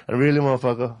shit. And really,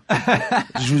 motherfucker,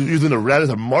 using the rally as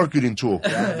a marketing tool.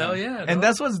 Hell yeah. And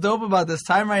that's what's dope about this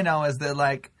time right now is that,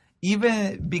 like,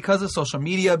 even because of social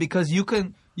media, because you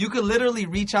could literally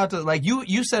reach out to, like,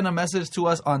 you send a message to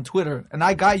us on Twitter, and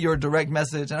I got your direct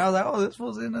message, and I was like, oh, this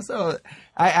fool's in this. So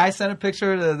I sent a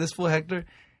picture to this fool Hector,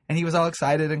 and he was all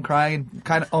excited and crying,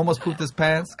 kind of almost pooped his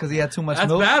pants because he had too much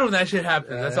milk. That's bad when that shit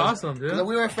happens. That's awesome, dude.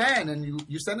 We were a fan, and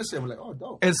you sent us it. We're like, oh,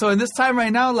 dope. And so in this time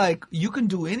right now, like, you can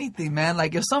do anything, man.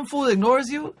 Like, if some fool ignores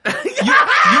you,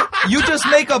 you just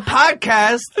make a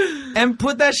podcast and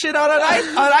put that shit out on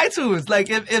iTunes. Like,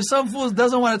 if some fool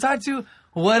doesn't want to talk to you,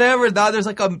 whatever, dog. There's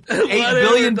like 8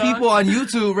 billion people on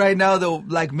YouTube right now that,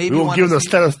 like, maybe we won't give him the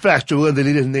satisfaction. We're going to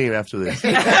delete his name after this.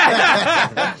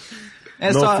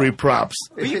 And no so, free props.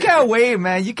 But you can't wait,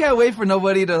 man. You can't wait for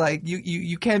nobody to, like,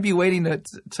 you can't be waiting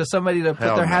to somebody to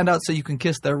put their hand out so you can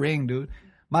kiss their ring, dude.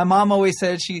 My mom always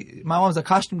said my mom's a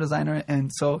costume designer,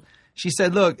 and so she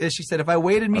said, look, she said, if I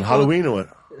waited on Halloween or what?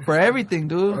 For everything,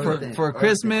 dude. For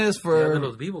Christmas,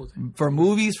 for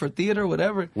movies, for theater,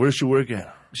 whatever. Where does she work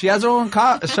at? She has her own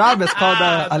shop. It's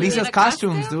called Alicia's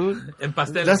Costumes, dude.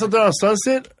 That's up there on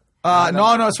Sunset?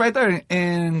 No, it's right there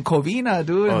in Covina,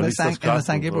 dude, in the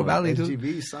San Gabriel Valley, dude.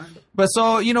 SGV, son. But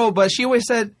so, but she always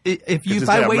said, if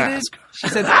I waited, she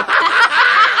said,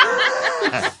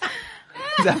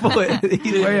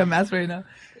 he's wearing a mask right now.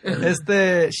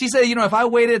 She said, if I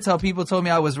waited till people told me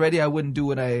I was ready, I wouldn't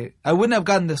do I wouldn't have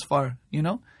gotten this far,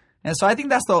 And so I think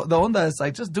that's the onda. It's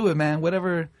like, just do it, man.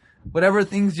 Whatever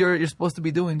things you're supposed to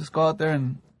be doing, just go out there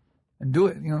and do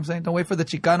it. You know what I'm saying? Don't wait for the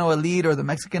Chicano elite or the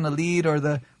Mexican elite or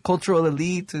the cultural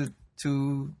elite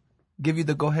to give you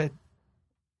the go ahead.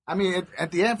 I mean,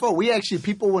 at the end,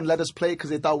 people wouldn't let us play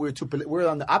because they thought we were we're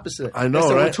on the opposite. I know, right?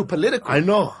 right? We're too political. I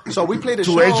know. So we played a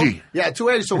show. Too edgy. Yeah, too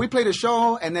edgy. So we played a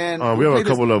show, and then we have a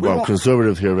couple of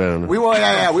conservatives here, man. We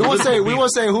won't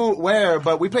say who, where,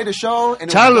 but we played a show. And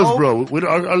tell us, bro.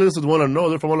 Our listeners want to know.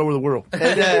 They're from all over the world.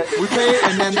 And we played,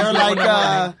 and then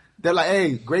they're like,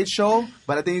 hey, great show,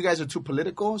 but I think you guys are too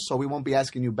political, so we won't be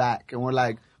asking you back. And we're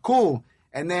like, cool.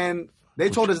 And then they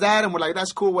told us that, and we're like,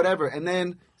 that's cool, whatever. And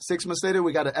then 6 months later,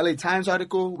 we got an LA Times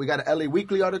article, we got an LA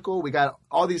Weekly article, we got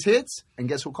all these hits, and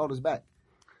guess who called us back?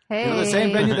 Hey. The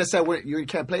same venue that said you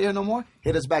can't play here no more,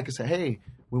 hit us back and said, hey,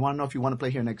 we want to know if you want to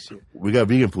play here next year. We got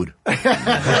vegan food. But you know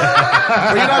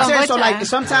what I'm saying? So like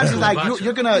sometimes it's like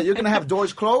you're gonna have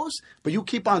doors closed, but you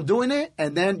keep on doing it,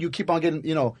 and then you keep on getting,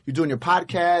 you're doing your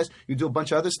podcast, you do a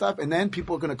bunch of other stuff, and then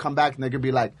people are gonna come back and they're gonna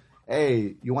be like,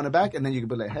 hey, you want it back? And then you can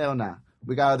be like, hell nah.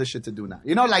 We got other shit to do now.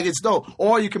 Like it's dope.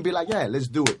 Or you can be like, yeah, let's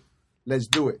do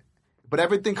it. But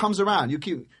everything comes around. You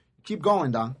keep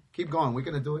going, Don. Keep going. We're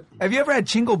gonna do it. Have you ever had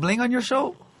Chingo Bling on your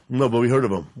show? No, but we heard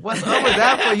of him. What's up with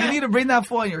that? Boy? You need to bring that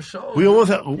fool on your show. We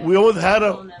almost had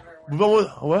him. We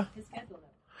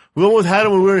almost had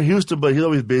him when we were in Houston, but he's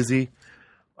always busy.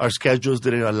 Our schedules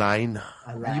didn't align.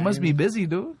 You must be busy,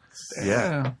 dude.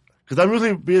 Yeah. Because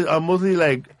I'm mostly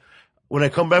like, when I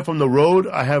come back from the road,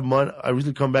 I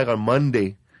usually come back on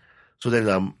Monday. So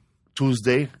then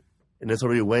Tuesday, and it's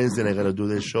already Wednesday, and I got to do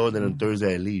this show, and then on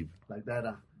Thursday I leave. Like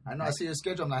that. I know, I see your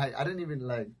schedule. I'm like, I didn't even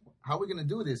how are we going to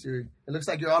do this? It looks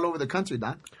like you're all over the country,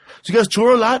 Don. So you guys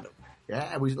tour a lot?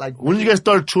 Yeah, we like. When did you guys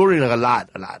start touring? Like a lot.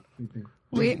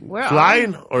 We're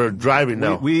flying or driving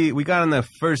now? We got on the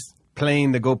first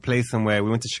plane to go play somewhere. We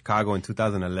went to Chicago in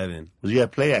 2011. Where did you guys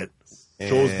play at?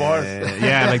 Joe's Bar?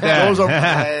 Yeah, like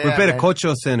that. We played at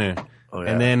Cocho Center. Oh,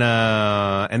 yeah.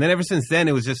 And then ever since then,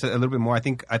 it was just a little bit more. I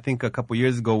think a couple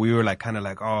years ago, we were kind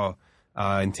of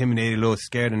intimidated, a little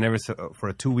scared, and for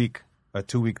a 2-week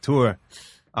tour.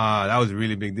 That was a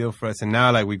really big deal for us. And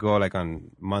now, we go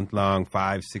on month-long,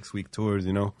 5-6 week tours,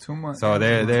 2 months. So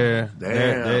they're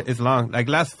it's long. Like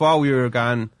last fall, we were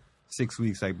gone 6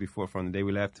 weeks, before from the day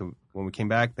we left to when we came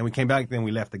back. Then we came back, then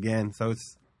we left again. So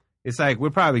it's like we're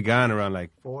probably gone around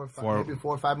maybe 4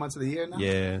 or 5 months of the year now.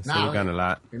 Yeah, so we've gone a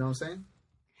lot. You know what I'm saying?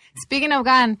 Speaking of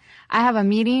gone, I have a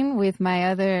meeting with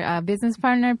my other business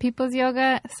partner, People's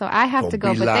Yoga, so I have to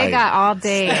go, but they got all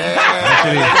day.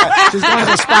 She's going to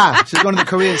the spa. She's going to the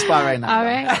Korean spa right now. All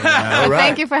right. All right.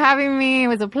 Thank you for having me. It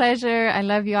was a pleasure. I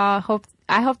love y'all.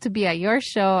 I hope to be at your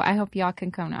show. I hope y'all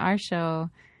can come to our show.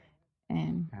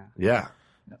 And yeah,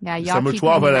 y'all December keep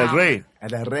 12th me at out. El Rey.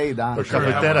 At El Rey, Don. Or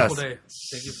Cafeteras.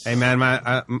 Hey, man,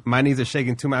 my knees are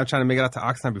shaking too much. I'm trying to make it out to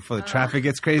Oxnard before the traffic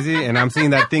gets crazy, and I'm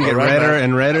seeing that thing get redder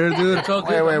and redder, dude.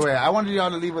 Wait. I wanted y'all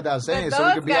to leave without saying it so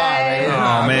we could be all right.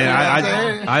 Oh,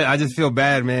 man, I just feel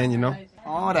bad, man,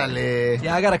 Orale.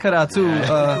 Yeah, I gotta cut out too.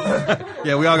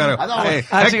 Yeah, we all gotta. I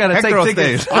actually gotta take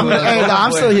tickets.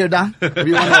 I'm still here, Don.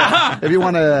 If you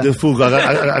wanna. This fool, I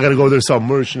gotta go there some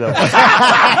merch now.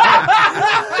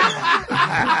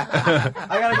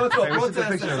 I gotta go to a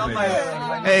protest or something.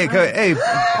 Hey,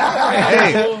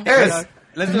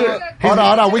 Let's do it. Hold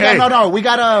on. We got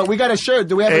Hey. we got a shirt.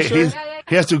 Do we have a shirt?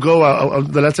 He has to go.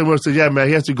 The last time I said, yeah, man,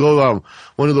 he has to go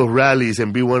one of those rallies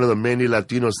and be one of the many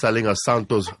Latinos selling a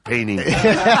Santos painting or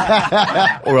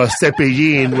a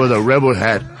Cepillín with a rebel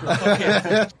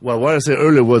hat. Well, what I said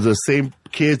earlier was the same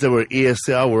kids that were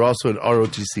ESL were also in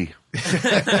ROTC.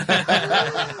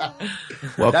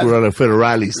 Walk around at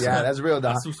federales. Yeah, that's real,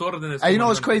 dog. Sus órdenes. And you know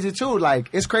what's crazy too? Like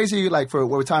it's crazy. Like for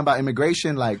what we're talking about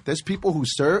immigration. Like there's people who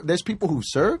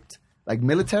served like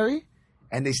military,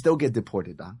 and they still get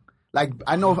deported, dog. Like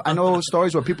I know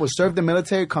stories where people serve the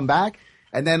military, come back,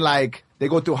 and then like they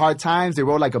go through hard times. They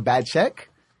roll like a bad check,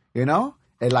 you know,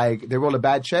 and like they roll a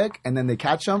bad check, and then they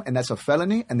catch them, and that's a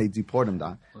felony, and they deport them,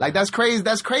 dog. Like that's crazy.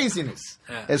 That's craziness.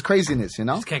 Yeah. It's craziness, you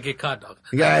know. Just can't get caught, dog.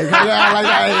 Yeah, like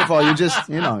that. Hey, you just,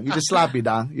 you just sloppy,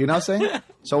 dog. You know what I'm saying?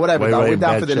 So whatever, Why dog. We're write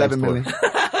down bad for the checks 11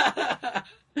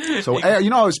 million. So,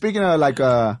 hey, speaking of like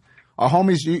our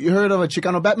homies, you heard of a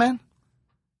Chicano Batman?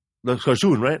 The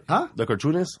cartoon, right? Huh? The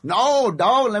cartoonist? No,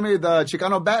 dog. The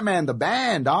Chicano Batman, the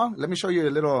band, dog. Let me show you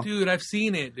a little. Dude, I've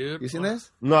seen it, dude. You seen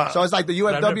this? No. So it's like the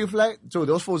I've UFW never- flag. Dude,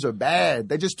 those fools are bad.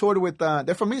 They just toured with.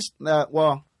 They're from East. They're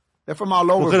from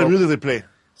all over. What kind of bro. music they play?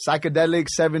 Psychedelic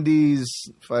 70s,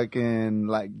 fucking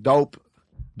like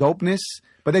dopeness.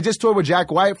 But they just toured with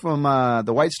Jack White from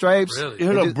the White Stripes. Really? You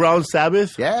heard of Brown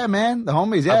Sabbath? Yeah, man, the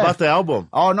homies. Yeah. I bought the album.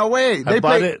 Oh no way! I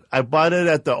bought it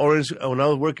at the Orange when I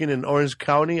was working in Orange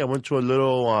County. I went to a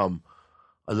little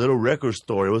record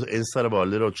store. It was inside of a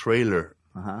little trailer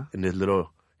in this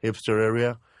little hipster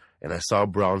area, and I saw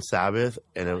Brown Sabbath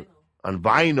on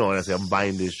vinyl, and I said, "I'm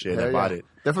buying this shit." Yeah, I bought yeah. it.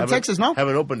 They're from Haven't- Texas, no?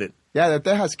 Haven't opened it. Yeah,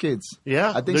 that has kids. Yeah,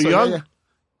 I think they're so. young. Yeah.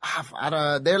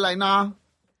 They're like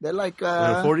they're like In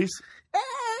their 40s.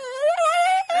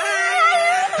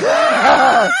 you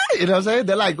know what I'm saying?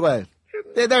 They're like what?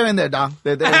 They're in there, dog.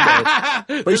 They're in there.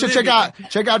 But you should check out.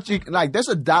 Like there's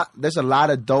a lot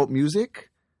of dope music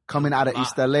coming out of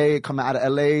East LA, coming out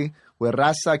of LA with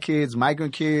Raza kids,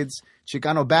 migrant kids,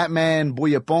 Chicano Batman,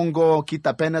 Buye Pongo,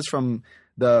 Quita Penas from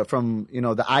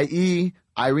the IE,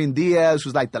 Irene Diaz,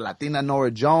 who's like the Latina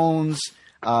Nora Jones,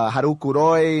 Haruku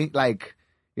Roy, like,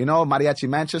 Mariachi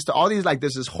Manchester, all these, like,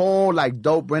 there's this whole, like,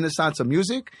 dope renaissance of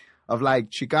music of, like,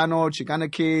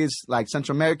 Chicana kids, like,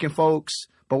 Central American folks,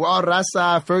 but we're all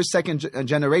raza, first, second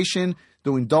generation,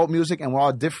 doing dope music, and we're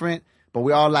all different, but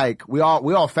we all, like, we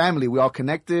all family, we all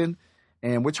connected,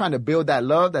 and we're trying to build that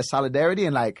love, that solidarity,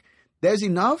 and, like, there's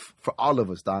enough for all of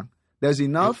us, dog. There's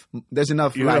enough, You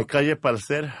know like... Calle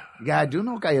Parcer? Yeah, I do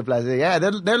know Calle Plaza. Yeah,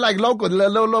 they're like local,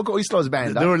 little local East Los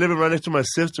band. They were living right next to my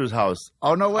sister's house.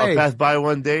 Oh, no way. I passed by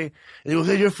one day, and he goes,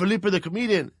 "Hey, you're Felipe the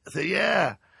comedian." I said,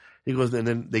 "Yeah." He goes, and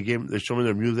then they showed me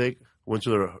their music, went to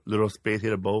their little space,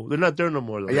 hit a bow. They're not there no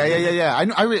more, though. Yeah.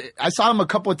 I saw them a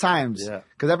couple of times. Yeah.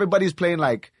 Because everybody's playing,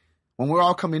 like, when we're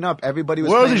all coming up, everybody was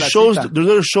Where are playing these La shows? Cita. There's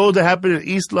little shows that happen in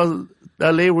East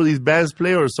LA where these bands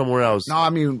play, or somewhere else? No,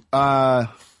 I mean,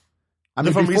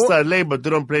 They're from before- East LA, but they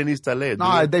don't play in East LA.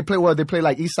 No, they play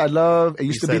like Eastside Love. It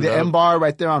used to be Eastside the Love. M Bar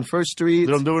right there on First Street.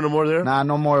 They don't do it no more there? Nah,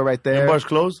 no more right there. Bars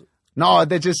closed? No,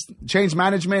 they just changed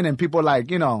management, and people, like,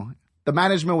 the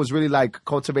management was really, like,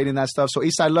 cultivating that stuff. So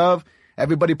Eastside Love,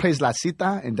 everybody plays La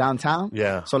Cita in downtown.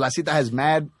 Yeah. So La Cita has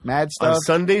mad stuff. On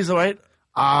Sundays, right?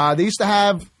 They used to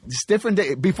have this different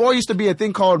day. Before, it used to be a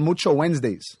thing called Mucho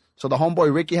Wednesdays. So the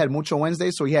homeboy Ricky had Mucho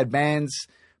Wednesdays. So he had bands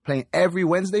playing every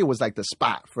Wednesday. It was like the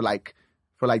spot for like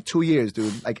 2 years,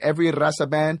 dude. Like every raza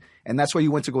band. And that's where you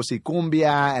went to go see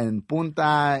cumbia and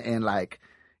punta and like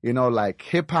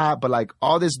hip hop. But like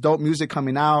all this dope music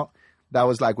coming out that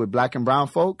was like with black and brown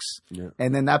folks. Yeah.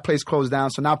 And then that place closed down.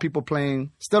 So now people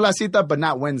playing still La Cita, but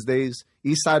not Wednesdays.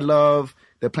 Eastside Love.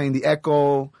 They're playing the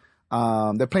Echo.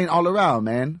 They're playing all around,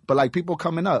 man. But like people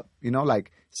coming up,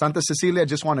 like Santa Cecilia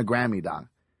just won a Grammy, dog.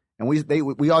 And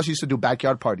we also used to do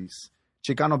backyard parties.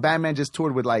 Chicano Batman just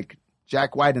toured with like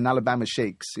Jack White and Alabama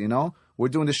Shakes, We're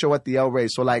doing the show at the El Rey.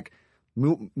 So like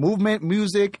movement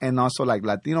music and also like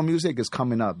Latino music is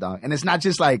coming up, dog. And it's not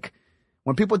just like,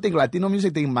 when people think Latino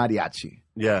music, they think mariachi.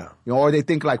 Yeah. Or they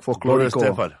think like Gloria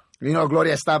folklorico. Estefan.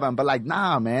 Gloria Estefan. But like,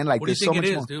 nah, man. Like What do you there's so think much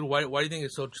it is, more. dude? Why do you think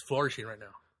it's so just flourishing right now?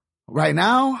 Right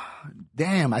now,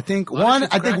 damn, I think lot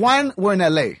of shit's cracking. we're in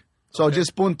LA. So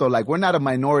just punto, like we're not a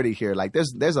minority here. Like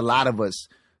there's a lot of us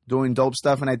doing dope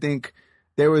stuff, and I think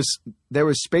there was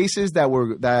spaces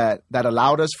that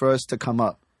allowed us for us to come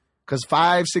up. Because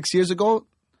 5-6 years ago,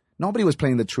 nobody was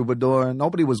playing the Troubadour,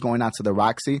 nobody was going out to the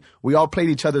Roxy. We all played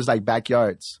each other's like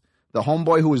backyards. The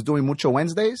homeboy who was doing Mucho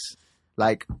Wednesdays,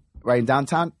 like right in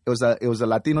downtown, it was a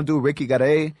Latino dude, Ricky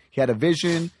Garay. He had a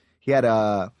vision.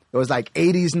 It was like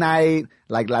 80s night,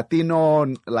 like Latino,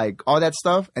 like all that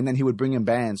stuff. And then he would bring in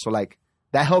bands. So like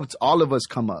that helped all of us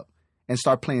come up and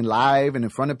start playing live and in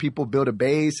front of people, build a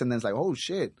base, and then it's like, oh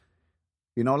shit,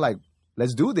 you know, like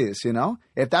let's do this, you know.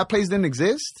 If that place didn't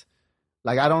exist,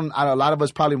 like a lot of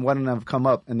us probably wouldn't have come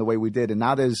up in the way we did. And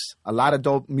now there's a lot of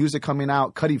dope music coming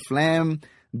out. Cuddy Flam,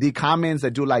 D Commons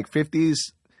that do like 50s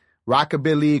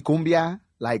rockabilly, cumbia,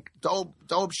 like dope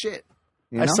shit.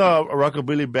 You know? I saw a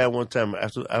rockabilly band one time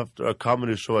after a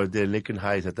comedy show I did in Lincoln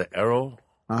Heights at the Airline.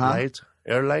 At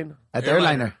the Airliner. I lived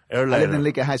in Airliner.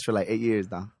 Lincoln Heights for like 8 years,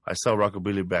 though. I saw a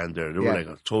rockabilly band there. They were like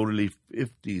a totally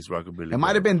 50s rockabilly. It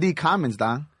might have been D Commons,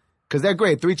 Don, because they're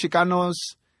great. 3 Chicanos,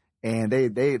 and they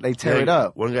tear it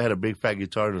up. One guy had a big fat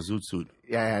guitar and a zoot suit.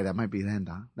 Yeah, that might be them,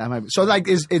 Don. That might be. So like,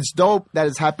 it's dope that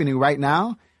it's happening right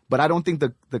now, but I don't think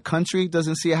the country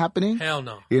doesn't see it happening. Hell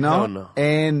no. You know, Hell no.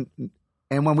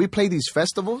 And when we play these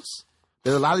festivals,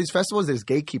 there's a lot of these festivals. There's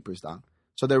gatekeepers, Don.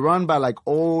 So they're run by like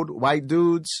old white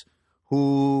dudes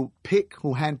who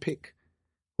handpick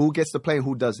who gets to play and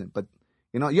who doesn't. But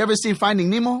you know, you ever seen Finding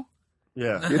Nemo?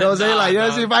 Yeah. You know what I'm saying? Like,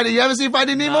 you ever seen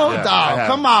Finding Nemo? Yeah, Dog,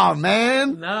 come on,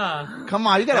 man. Nah. Come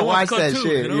on, you gotta watch that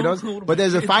shit. You know? But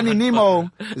there's a Finding Nemo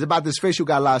is about this fish who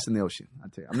got lost in the ocean. I'll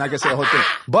tell you. I'm not gonna say the whole thing.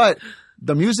 But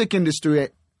the music industry,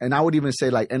 and I would even say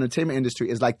like entertainment industry,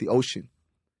 is like the ocean.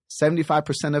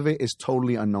 75% of it is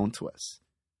totally unknown to us.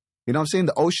 You know what I'm saying?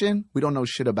 The ocean, we don't know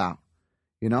shit about.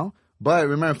 You know? But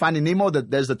remember Finding Nemo,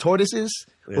 there's the tortoises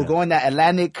who go in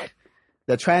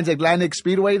the transatlantic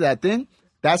speedway, that thing.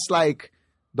 That's like,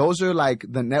 those are like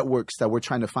the networks that we're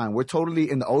trying to find. We're totally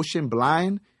in the ocean,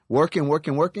 blind,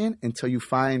 working until you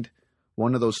find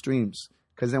one of those streams.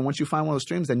 Because then once you find one of those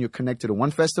streams, then you're connected to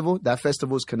one festival. That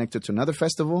festival is connected to another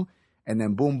festival. And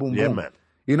then boom, boom, boom. Man.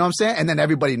 You know what I'm saying? And then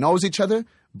everybody knows each other,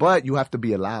 but you have to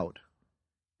be allowed.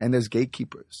 And there's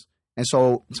gatekeepers. And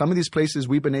so some of these places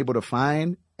we've been able to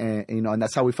find, and you know, and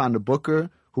that's how we found a booker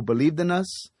who believed in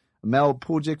us, Mel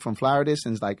Pujic from Florida,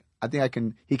 and is like,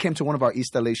 he came to one of our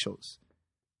East LA shows,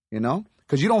 you know?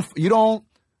 Because you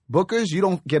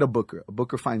don't get a booker. A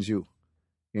booker finds you,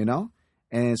 you know?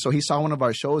 And so he saw one of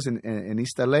our shows in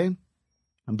East LA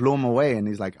and blew him away. And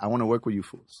he's like, I want to work with you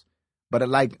fools. But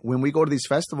like, when we go to these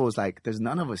festivals, like, there's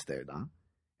none of us there, Don.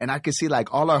 And I could see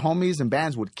like all our homies and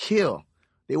bands would kill.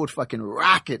 They would fucking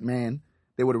rock it, man.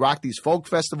 They would rock these folk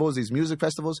festivals, these music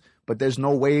festivals, but there's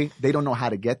no way, they don't know how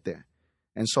to get there.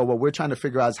 And so what we're trying to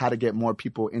figure out is how to get more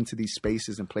people into these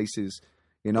spaces and places,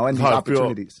 you know, and these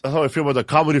opportunities. That's how I feel about the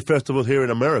comedy festival here in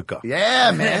America.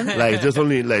 Yeah, man. Like, there's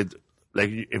only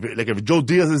if Joe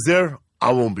Diaz is there,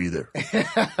 I won't be there.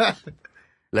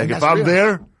 Like, if I'm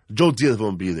there, Joe Diaz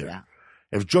won't be there. Yeah.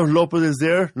 If George Lopez is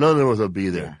there, none of us will be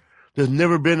there. Yeah. There's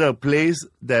never been a place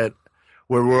where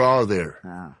we're all there.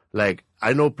 Yeah. Like,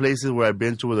 I know places where I've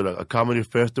been to with a comedy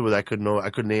festival that I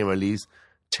could name at least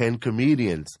 10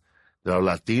 comedians that are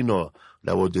Latino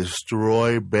that will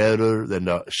destroy better than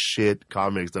the shit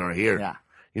comics that are here. Yeah.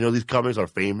 You know, these comics are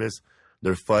famous,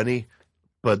 they're funny,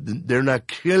 but they're not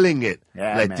killing it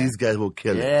like man. these guys will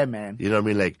kill it. Yeah, man. You know what I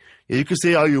mean? Like, you can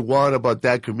say all you want about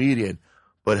that comedian,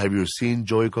 but have you seen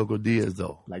Joey Coco Diaz,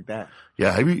 though? Like that.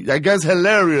 Yeah, that guy's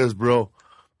hilarious, bro.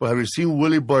 But have you seen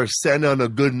Willie Barcena on A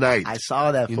Good Night? I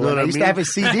saw that. You know what I used mean? to have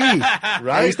his CD. Right?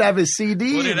 I used to have his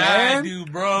CD, What did man. I do,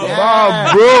 bro? Yeah.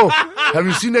 Wow, bro. Have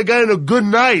you seen that guy in A Good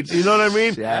Night? You know what I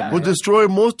mean? Yeah, We'll man. destroy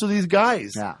most of these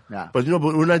guys. Yeah, yeah. But, you know,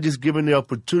 but we're not just given the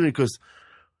opportunity because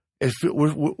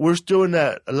we're still in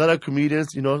that. A lot of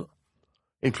comedians, you know,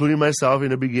 including myself in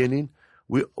the beginning,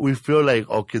 we feel like,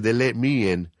 okay, they let me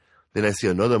in. Then I see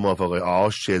another motherfucker, like, oh,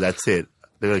 shit, that's it.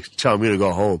 They're like, tell me to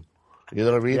go home. You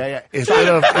know what I mean? Yeah.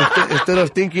 Instead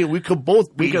of thinking we could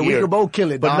both be here. We could both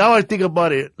kill it, But dog. now I think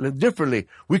about it differently.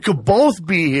 We could both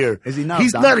be here. Is he not,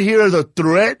 He's dog? not here as a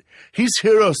threat. He's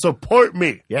here to support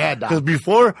me. Yeah, dog. Because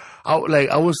before, I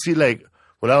would see, like,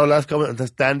 when I was last coming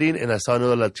standing and I saw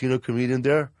another Latino comedian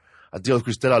there, I think it was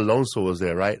Cristela Alonso was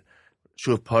there, right? She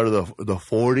was part of the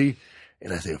 40.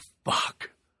 And I said, fuck.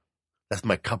 That's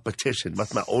my competition.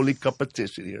 That's my only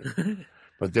competition here.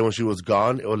 But then when she was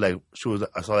gone, it was like,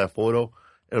 I saw that photo.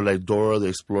 It was like Dora the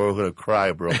Explorer gonna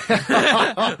cry, bro.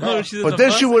 But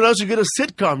then she went out to get a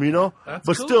sitcom, you know? That's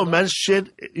but cool, still, though. man, shit,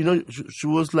 you know, she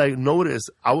was like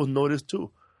noticed. I was noticed too.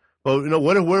 But, you know,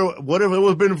 what if it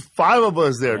was been 5 of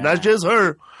us there? Not just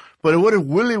her. But what if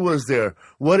Willie was there?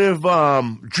 What if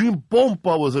Dream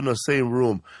Bompa was in the same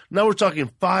room? Now we're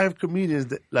talking 5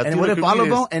 comedians. Latino And what if all of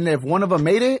comedians. them, and if one of them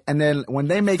made it, and then when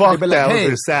they make Fuck it, they'd be like, that, hey, would've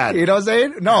been sad. You know what I'm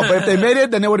saying? No, but if they made it,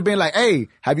 then it would have been like, hey,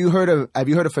 have you heard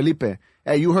of Felipe?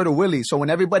 Hey, you heard of Willie? So when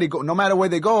everybody go, no matter where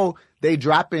they go, they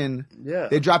drop in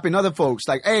other folks.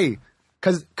 Like, hey,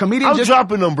 Because comedians I'm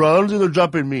dropping them, bro. I don't think they're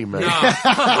dropping me, man.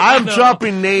 I'm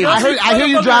dropping names. I hear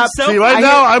you drop. See,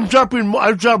 I'm dropped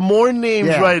more names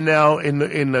right now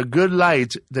in a good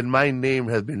light than my name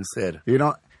has been said. You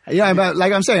know, but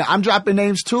like I'm saying, I'm dropping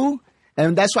names too,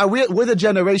 and that's why we're the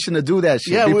generation to do that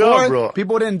shit. Yeah, Before, we are, bro.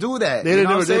 People didn't do that. They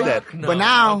never did that. No,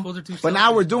 but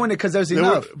now we're doing it because there's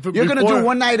enough. You're gonna do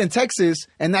one night in Texas,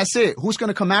 and that's it. Who's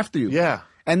gonna come after you? Yeah.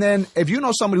 And then if you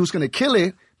know somebody who's gonna kill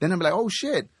it, then I'm like, oh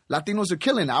shit. Latinos are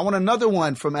killing it. I want another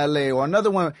one from LA or another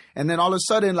one. And then all of a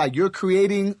sudden, like, you're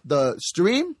creating the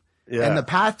stream and the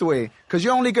pathway. Because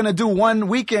you're only going to do one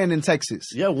weekend in Texas.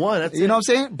 Yeah, one. That's you know what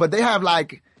I'm saying? But they have,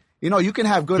 like, you know, you can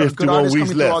have good artists coming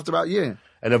through all throughout. Yeah.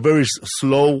 And a very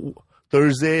slow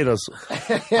Thursday. I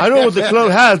know what the club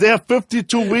has. They have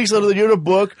 52 weeks out of the year to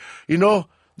book. You know,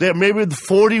 maybe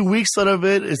 40 weeks out of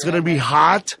it. It's going to be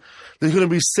hot. There's going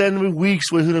to be 7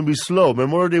 weeks where it's going to be slow.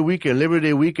 Memorial Day weekend, Labor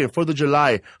Day weekend, 4th of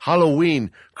July, Halloween,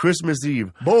 Christmas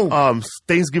Eve, boom,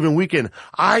 Thanksgiving weekend.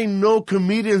 I know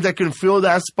comedians that can fill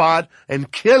that spot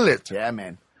and kill it. Yeah,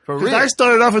 man. For real. I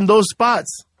started off in those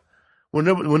spots. When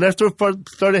I started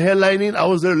headlining, I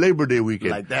was there Labor Day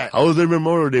weekend. Like that. I was there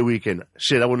Memorial Day weekend.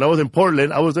 Shit, when I was in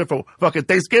Portland, I was there for fucking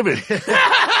Thanksgiving.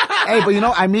 Hey, but you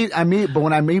know, but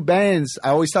when I meet bands, I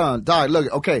always tell them, dog,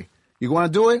 look, okay, you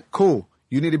want to do it? Cool.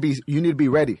 You need to be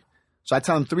ready. So I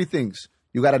tell them 3 things.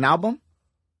 You got an album?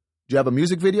 Do you have a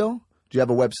music video? Do you have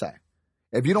a website?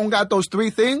 If you don't got those 3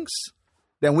 things,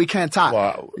 then we can't talk.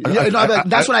 Wow.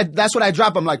 That's what I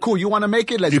drop. I'm like, cool, you want to make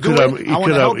it? Let's do it. You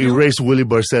could have erased Willie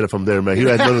Barcetta from there, man. He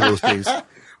had none of those things.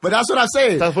 But that's what I'm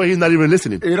saying. That's why he's not even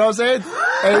listening. You know what I'm saying?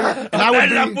 And I would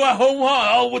be at home,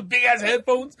 all with big ass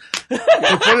headphones.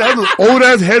 Old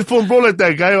ass headphones, bro, like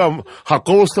that guy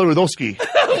Jacobo Starodowski.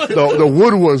 The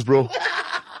wood ones, bro.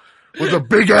 With the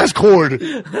big ass cord.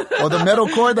 Or the metal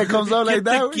cord that comes out like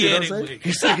that. You know what I'm saying?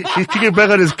 He's kicking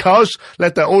back on his couch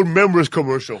like that old Members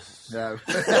commercial. Yeah.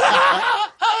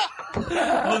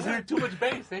 I was hearing too much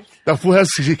bass, eh? That fool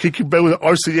has kicking back with an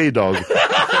RCA dog.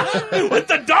 With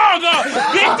the dog on!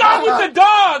 Big dog with the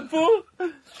dog, fool!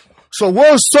 So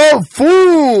what's up,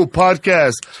 fool?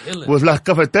 Podcast with Las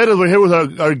Cafeteras. We're here with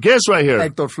our guest right here.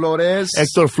 Hector Flores,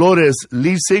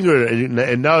 lead singer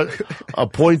and now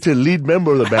appointed lead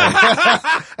member of the band.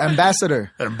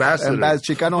 Ambassador.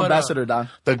 Chicano ambassador, Don.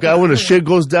 The guy when the shit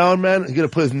goes down, man, he's going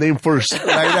to put his name first. Like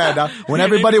that, Don. When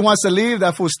everybody wants to leave,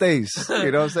 that fool stays.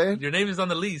 You know what I'm saying? Your name is on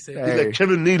the lease. Eh? He's like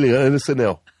Kevin Neely in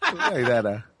SNL. Like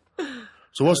that,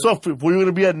 So what's up? Where are you going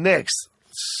to be at next?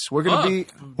 We're going to be...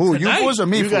 Who, you fools or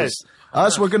me you fools? Guys.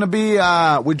 Us, we're going to be...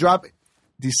 we drop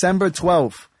December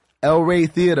 12th, El Rey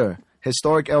Theater.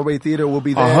 Historic El Rey Theater will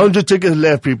be there. 100 tickets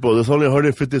left, people. There's only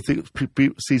 150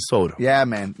 seats sold. Yeah,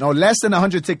 man. No, less than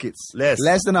 100 tickets.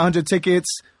 Less than 100 tickets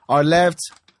are left.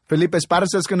 Felipe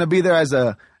Esparza is going to be there as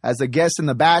a guest in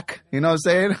the back. You know what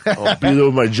I'm saying? I'll be there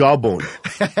with my jawbone.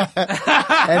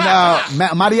 And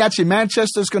Mariachi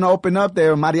Manchester is going to open up.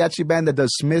 They're a mariachi band that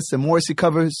does Smiths and Morrissey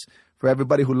covers for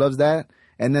everybody who loves that.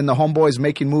 And then the Homeboys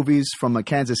Making Movies from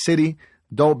Kansas City.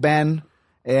 Dope band.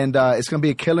 And it's going to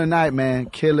be a killer night, man.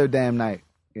 Killer damn night.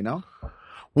 You know?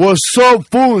 What's up,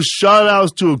 fools? Shout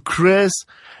outs to Chris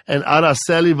and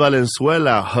Araceli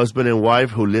Valenzuela, husband and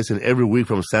wife who listen every week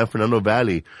from San Fernando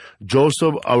Valley.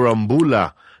 Joseph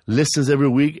Arambula listens every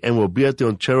week and will be at the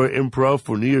Ontario Improv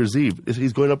for New Year's Eve.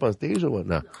 He's going up on stage or what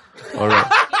now? All right.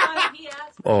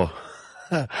 Oh.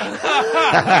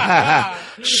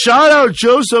 Shout out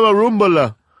Joseph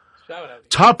Arambula.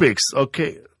 Topics.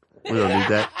 Okay. We don't need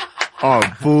that. Oh,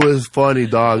 fool is funny,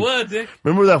 dog. What, Dick?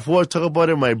 Remember that fool I talk about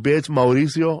it, my bitch,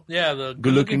 Mauricio? Yeah, the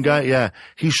good-looking guy? Yeah.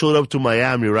 He showed up to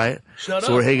Miami, right? So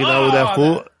we're hanging out with that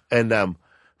fool. And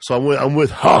so I'm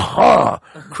with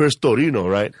Chris Torino,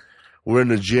 right? We're in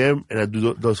the gym, and I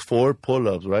do those 4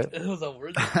 pull-ups, right? It was a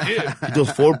word gym. He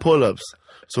does 4 pull-ups.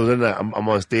 So then I'm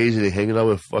on stage, and they're hanging out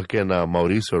with fucking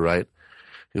Mauricio, right?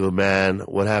 He goes, man,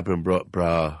 what happened, bro?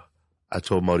 I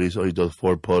told Mauricio he does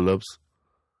 4 pull-ups.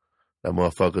 That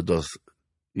motherfucker does.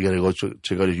 You gotta go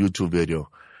check out his YouTube video.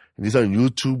 And he's on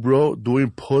YouTube, bro, doing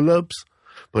pull-ups.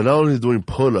 But not only doing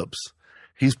pull-ups,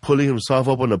 he's pulling himself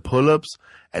up on the pull-ups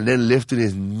and then lifting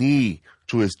his knee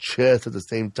to his chest at the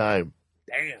same time.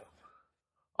 Damn.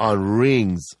 On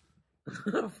rings.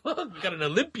 Fuck, you got an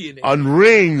Olympian. On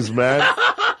rings, man.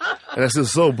 And I said,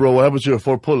 so, bro, what happened to your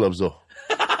 4 pull-ups, though?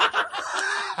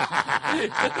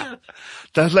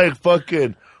 That's like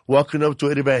fucking... walking up to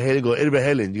Eddie Van Halen and go, Eddie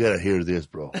Van Halen, you gotta hear this,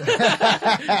 bro. You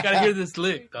gotta hear this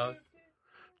lick, dog.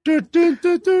 Dun, dun,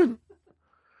 dun, dun.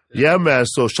 Yeah, man.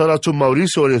 So shout out to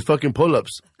Mauricio and his fucking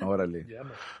pull-ups. Órale.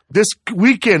 This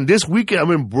weekend,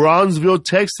 I'm in Brownsville,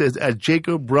 Texas at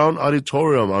Jacob Brown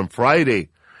Auditorium on Friday,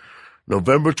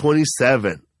 November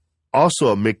 27th.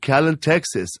 Also, McAllen,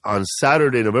 Texas on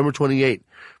Saturday, November 28th.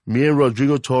 Me and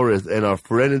Rodrigo Torres and our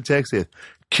friend in Texas,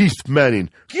 Keith Manning,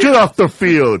 get off the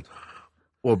field.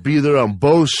 We'll be there on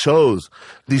both shows.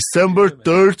 December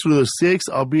 3rd through the 6th,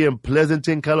 I'll be in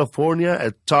Pleasanton, California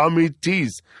at Tommy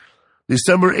T's.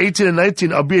 December 18 and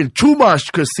 19, I'll be in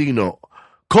Chumash Casino,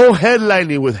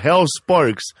 co-headlining with Hal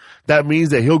Sparks. That means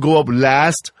that he'll go up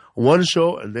last one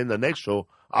show, and then the next show,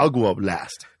 I'll go up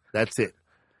last. That's it.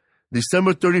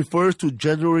 December 31st to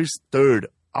January 3rd,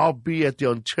 I'll be at the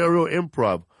Ontario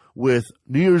Improv with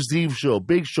New Year's Eve show,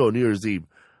 big show New Year's Eve,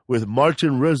 with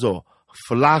Martin Rizzo,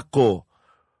 Flaco,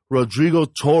 Rodrigo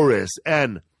Torres,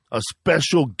 and a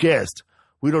special guest.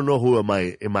 We don't know who it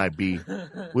might be.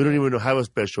 We don't even have a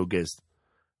special guest.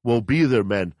 We'll be there,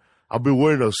 man. I'll be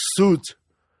wearing a suit,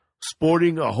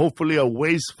 sporting hopefully a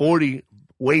waist 40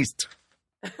 waist.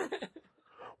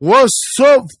 What's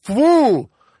up,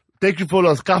 fool? Thank you for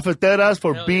Los Cafeteras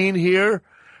for being here.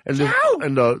 And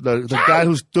the guy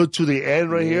who stood to the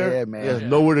end right here. Man. He has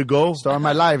nowhere to go. Story of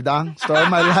my life, Don. Story of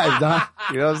my life, Don.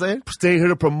 You know what I'm saying? Staying here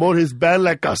to promote his band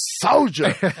like a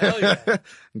soldier.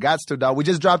 Gots to, dog. We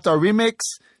just dropped our remix.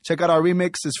 Check out our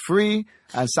remix. It's free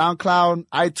on SoundCloud,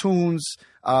 iTunes,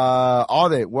 all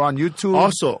that. We're on YouTube.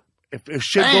 Also, if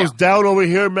shit goes down over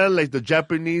here, man, like the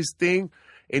Japanese thing,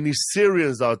 any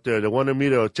Syrians out there that wanted me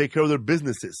to take care of their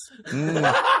businesses.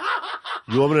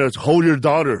 You want me to hold your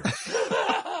daughter.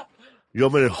 You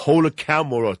want me to hold a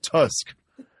camel or a tusk.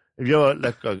 If you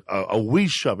have a weed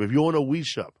shop, if you own a weed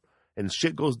shop and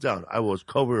shit goes down, I will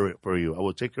cover it for you. I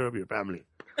will take care of your family.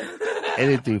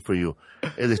 Anything for you.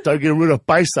 If they start getting rid of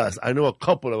paisas, I know a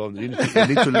couple of them that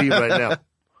need to leave right now.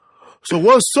 So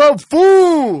what's up,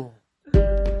 fool?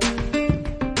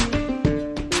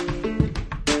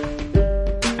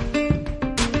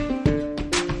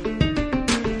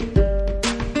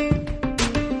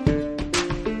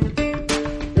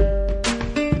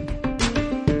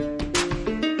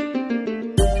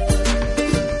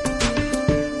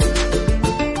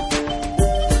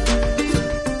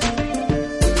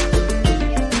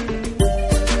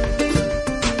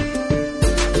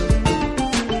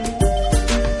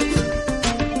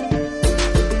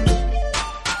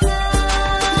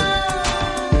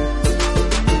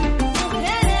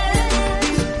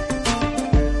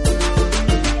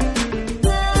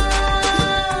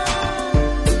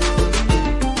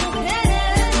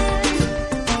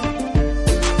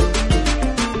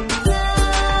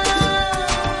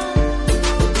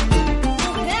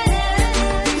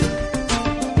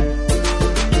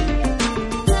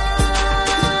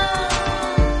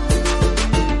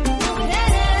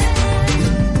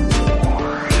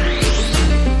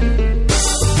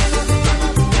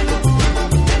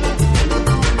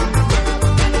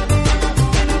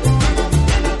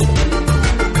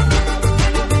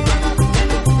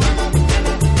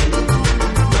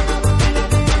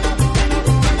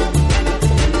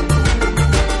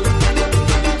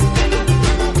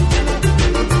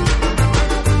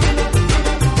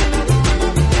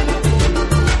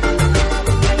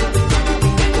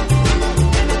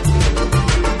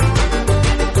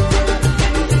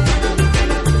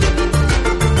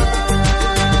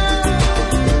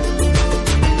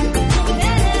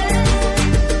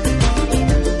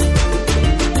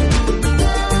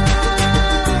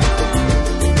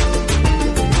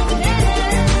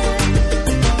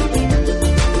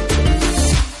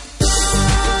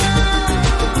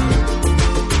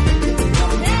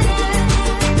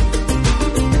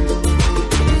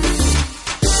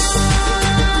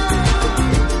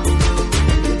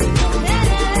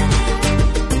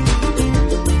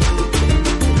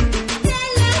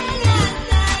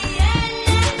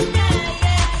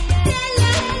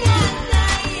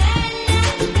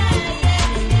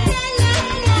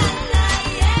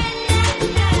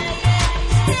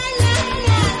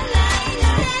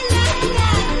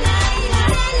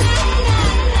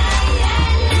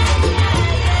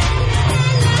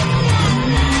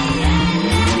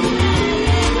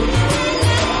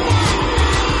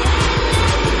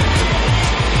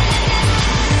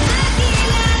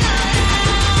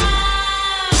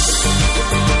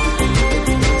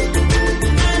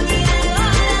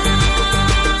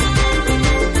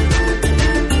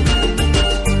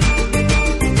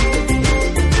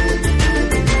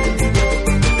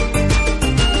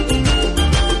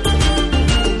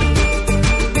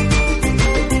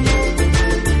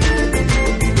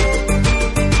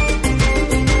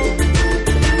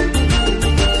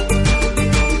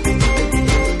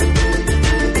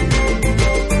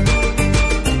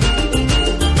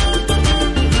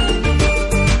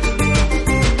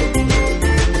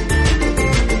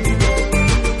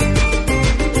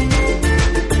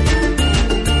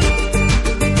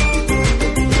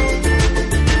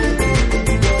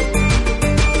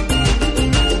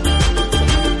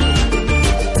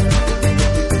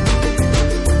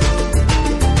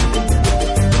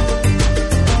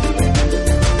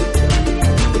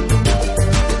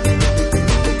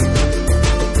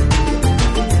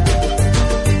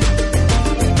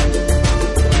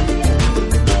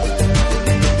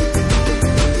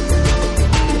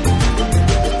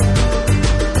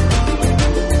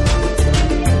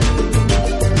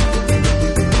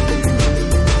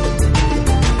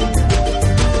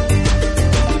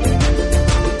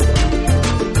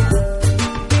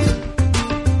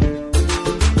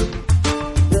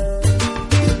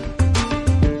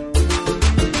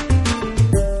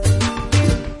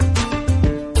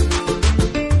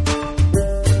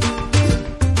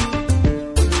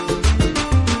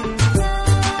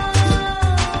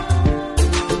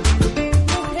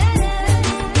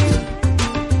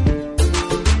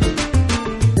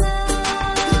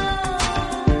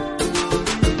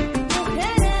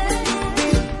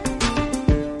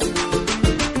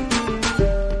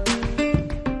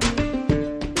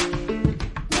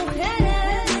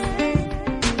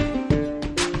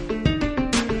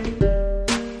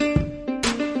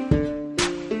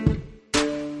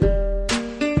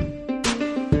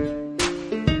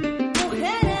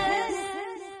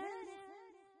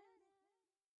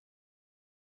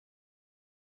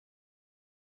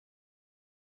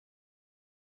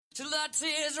 till the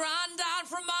tears run down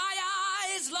from my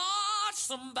eyes. Lord,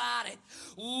 somebody,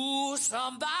 ooh,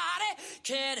 somebody,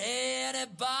 can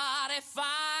anybody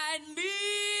find me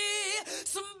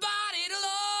somebody to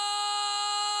love?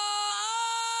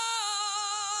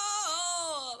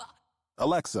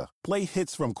 Alexa, play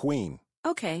hits from Queen.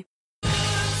 Okay.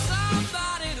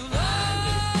 Somebody to love.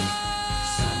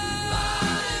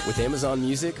 With Amazon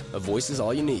Music, a voice is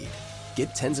all you need.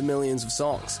 Get tens of millions of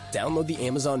songs. Download the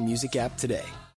Amazon Music app today.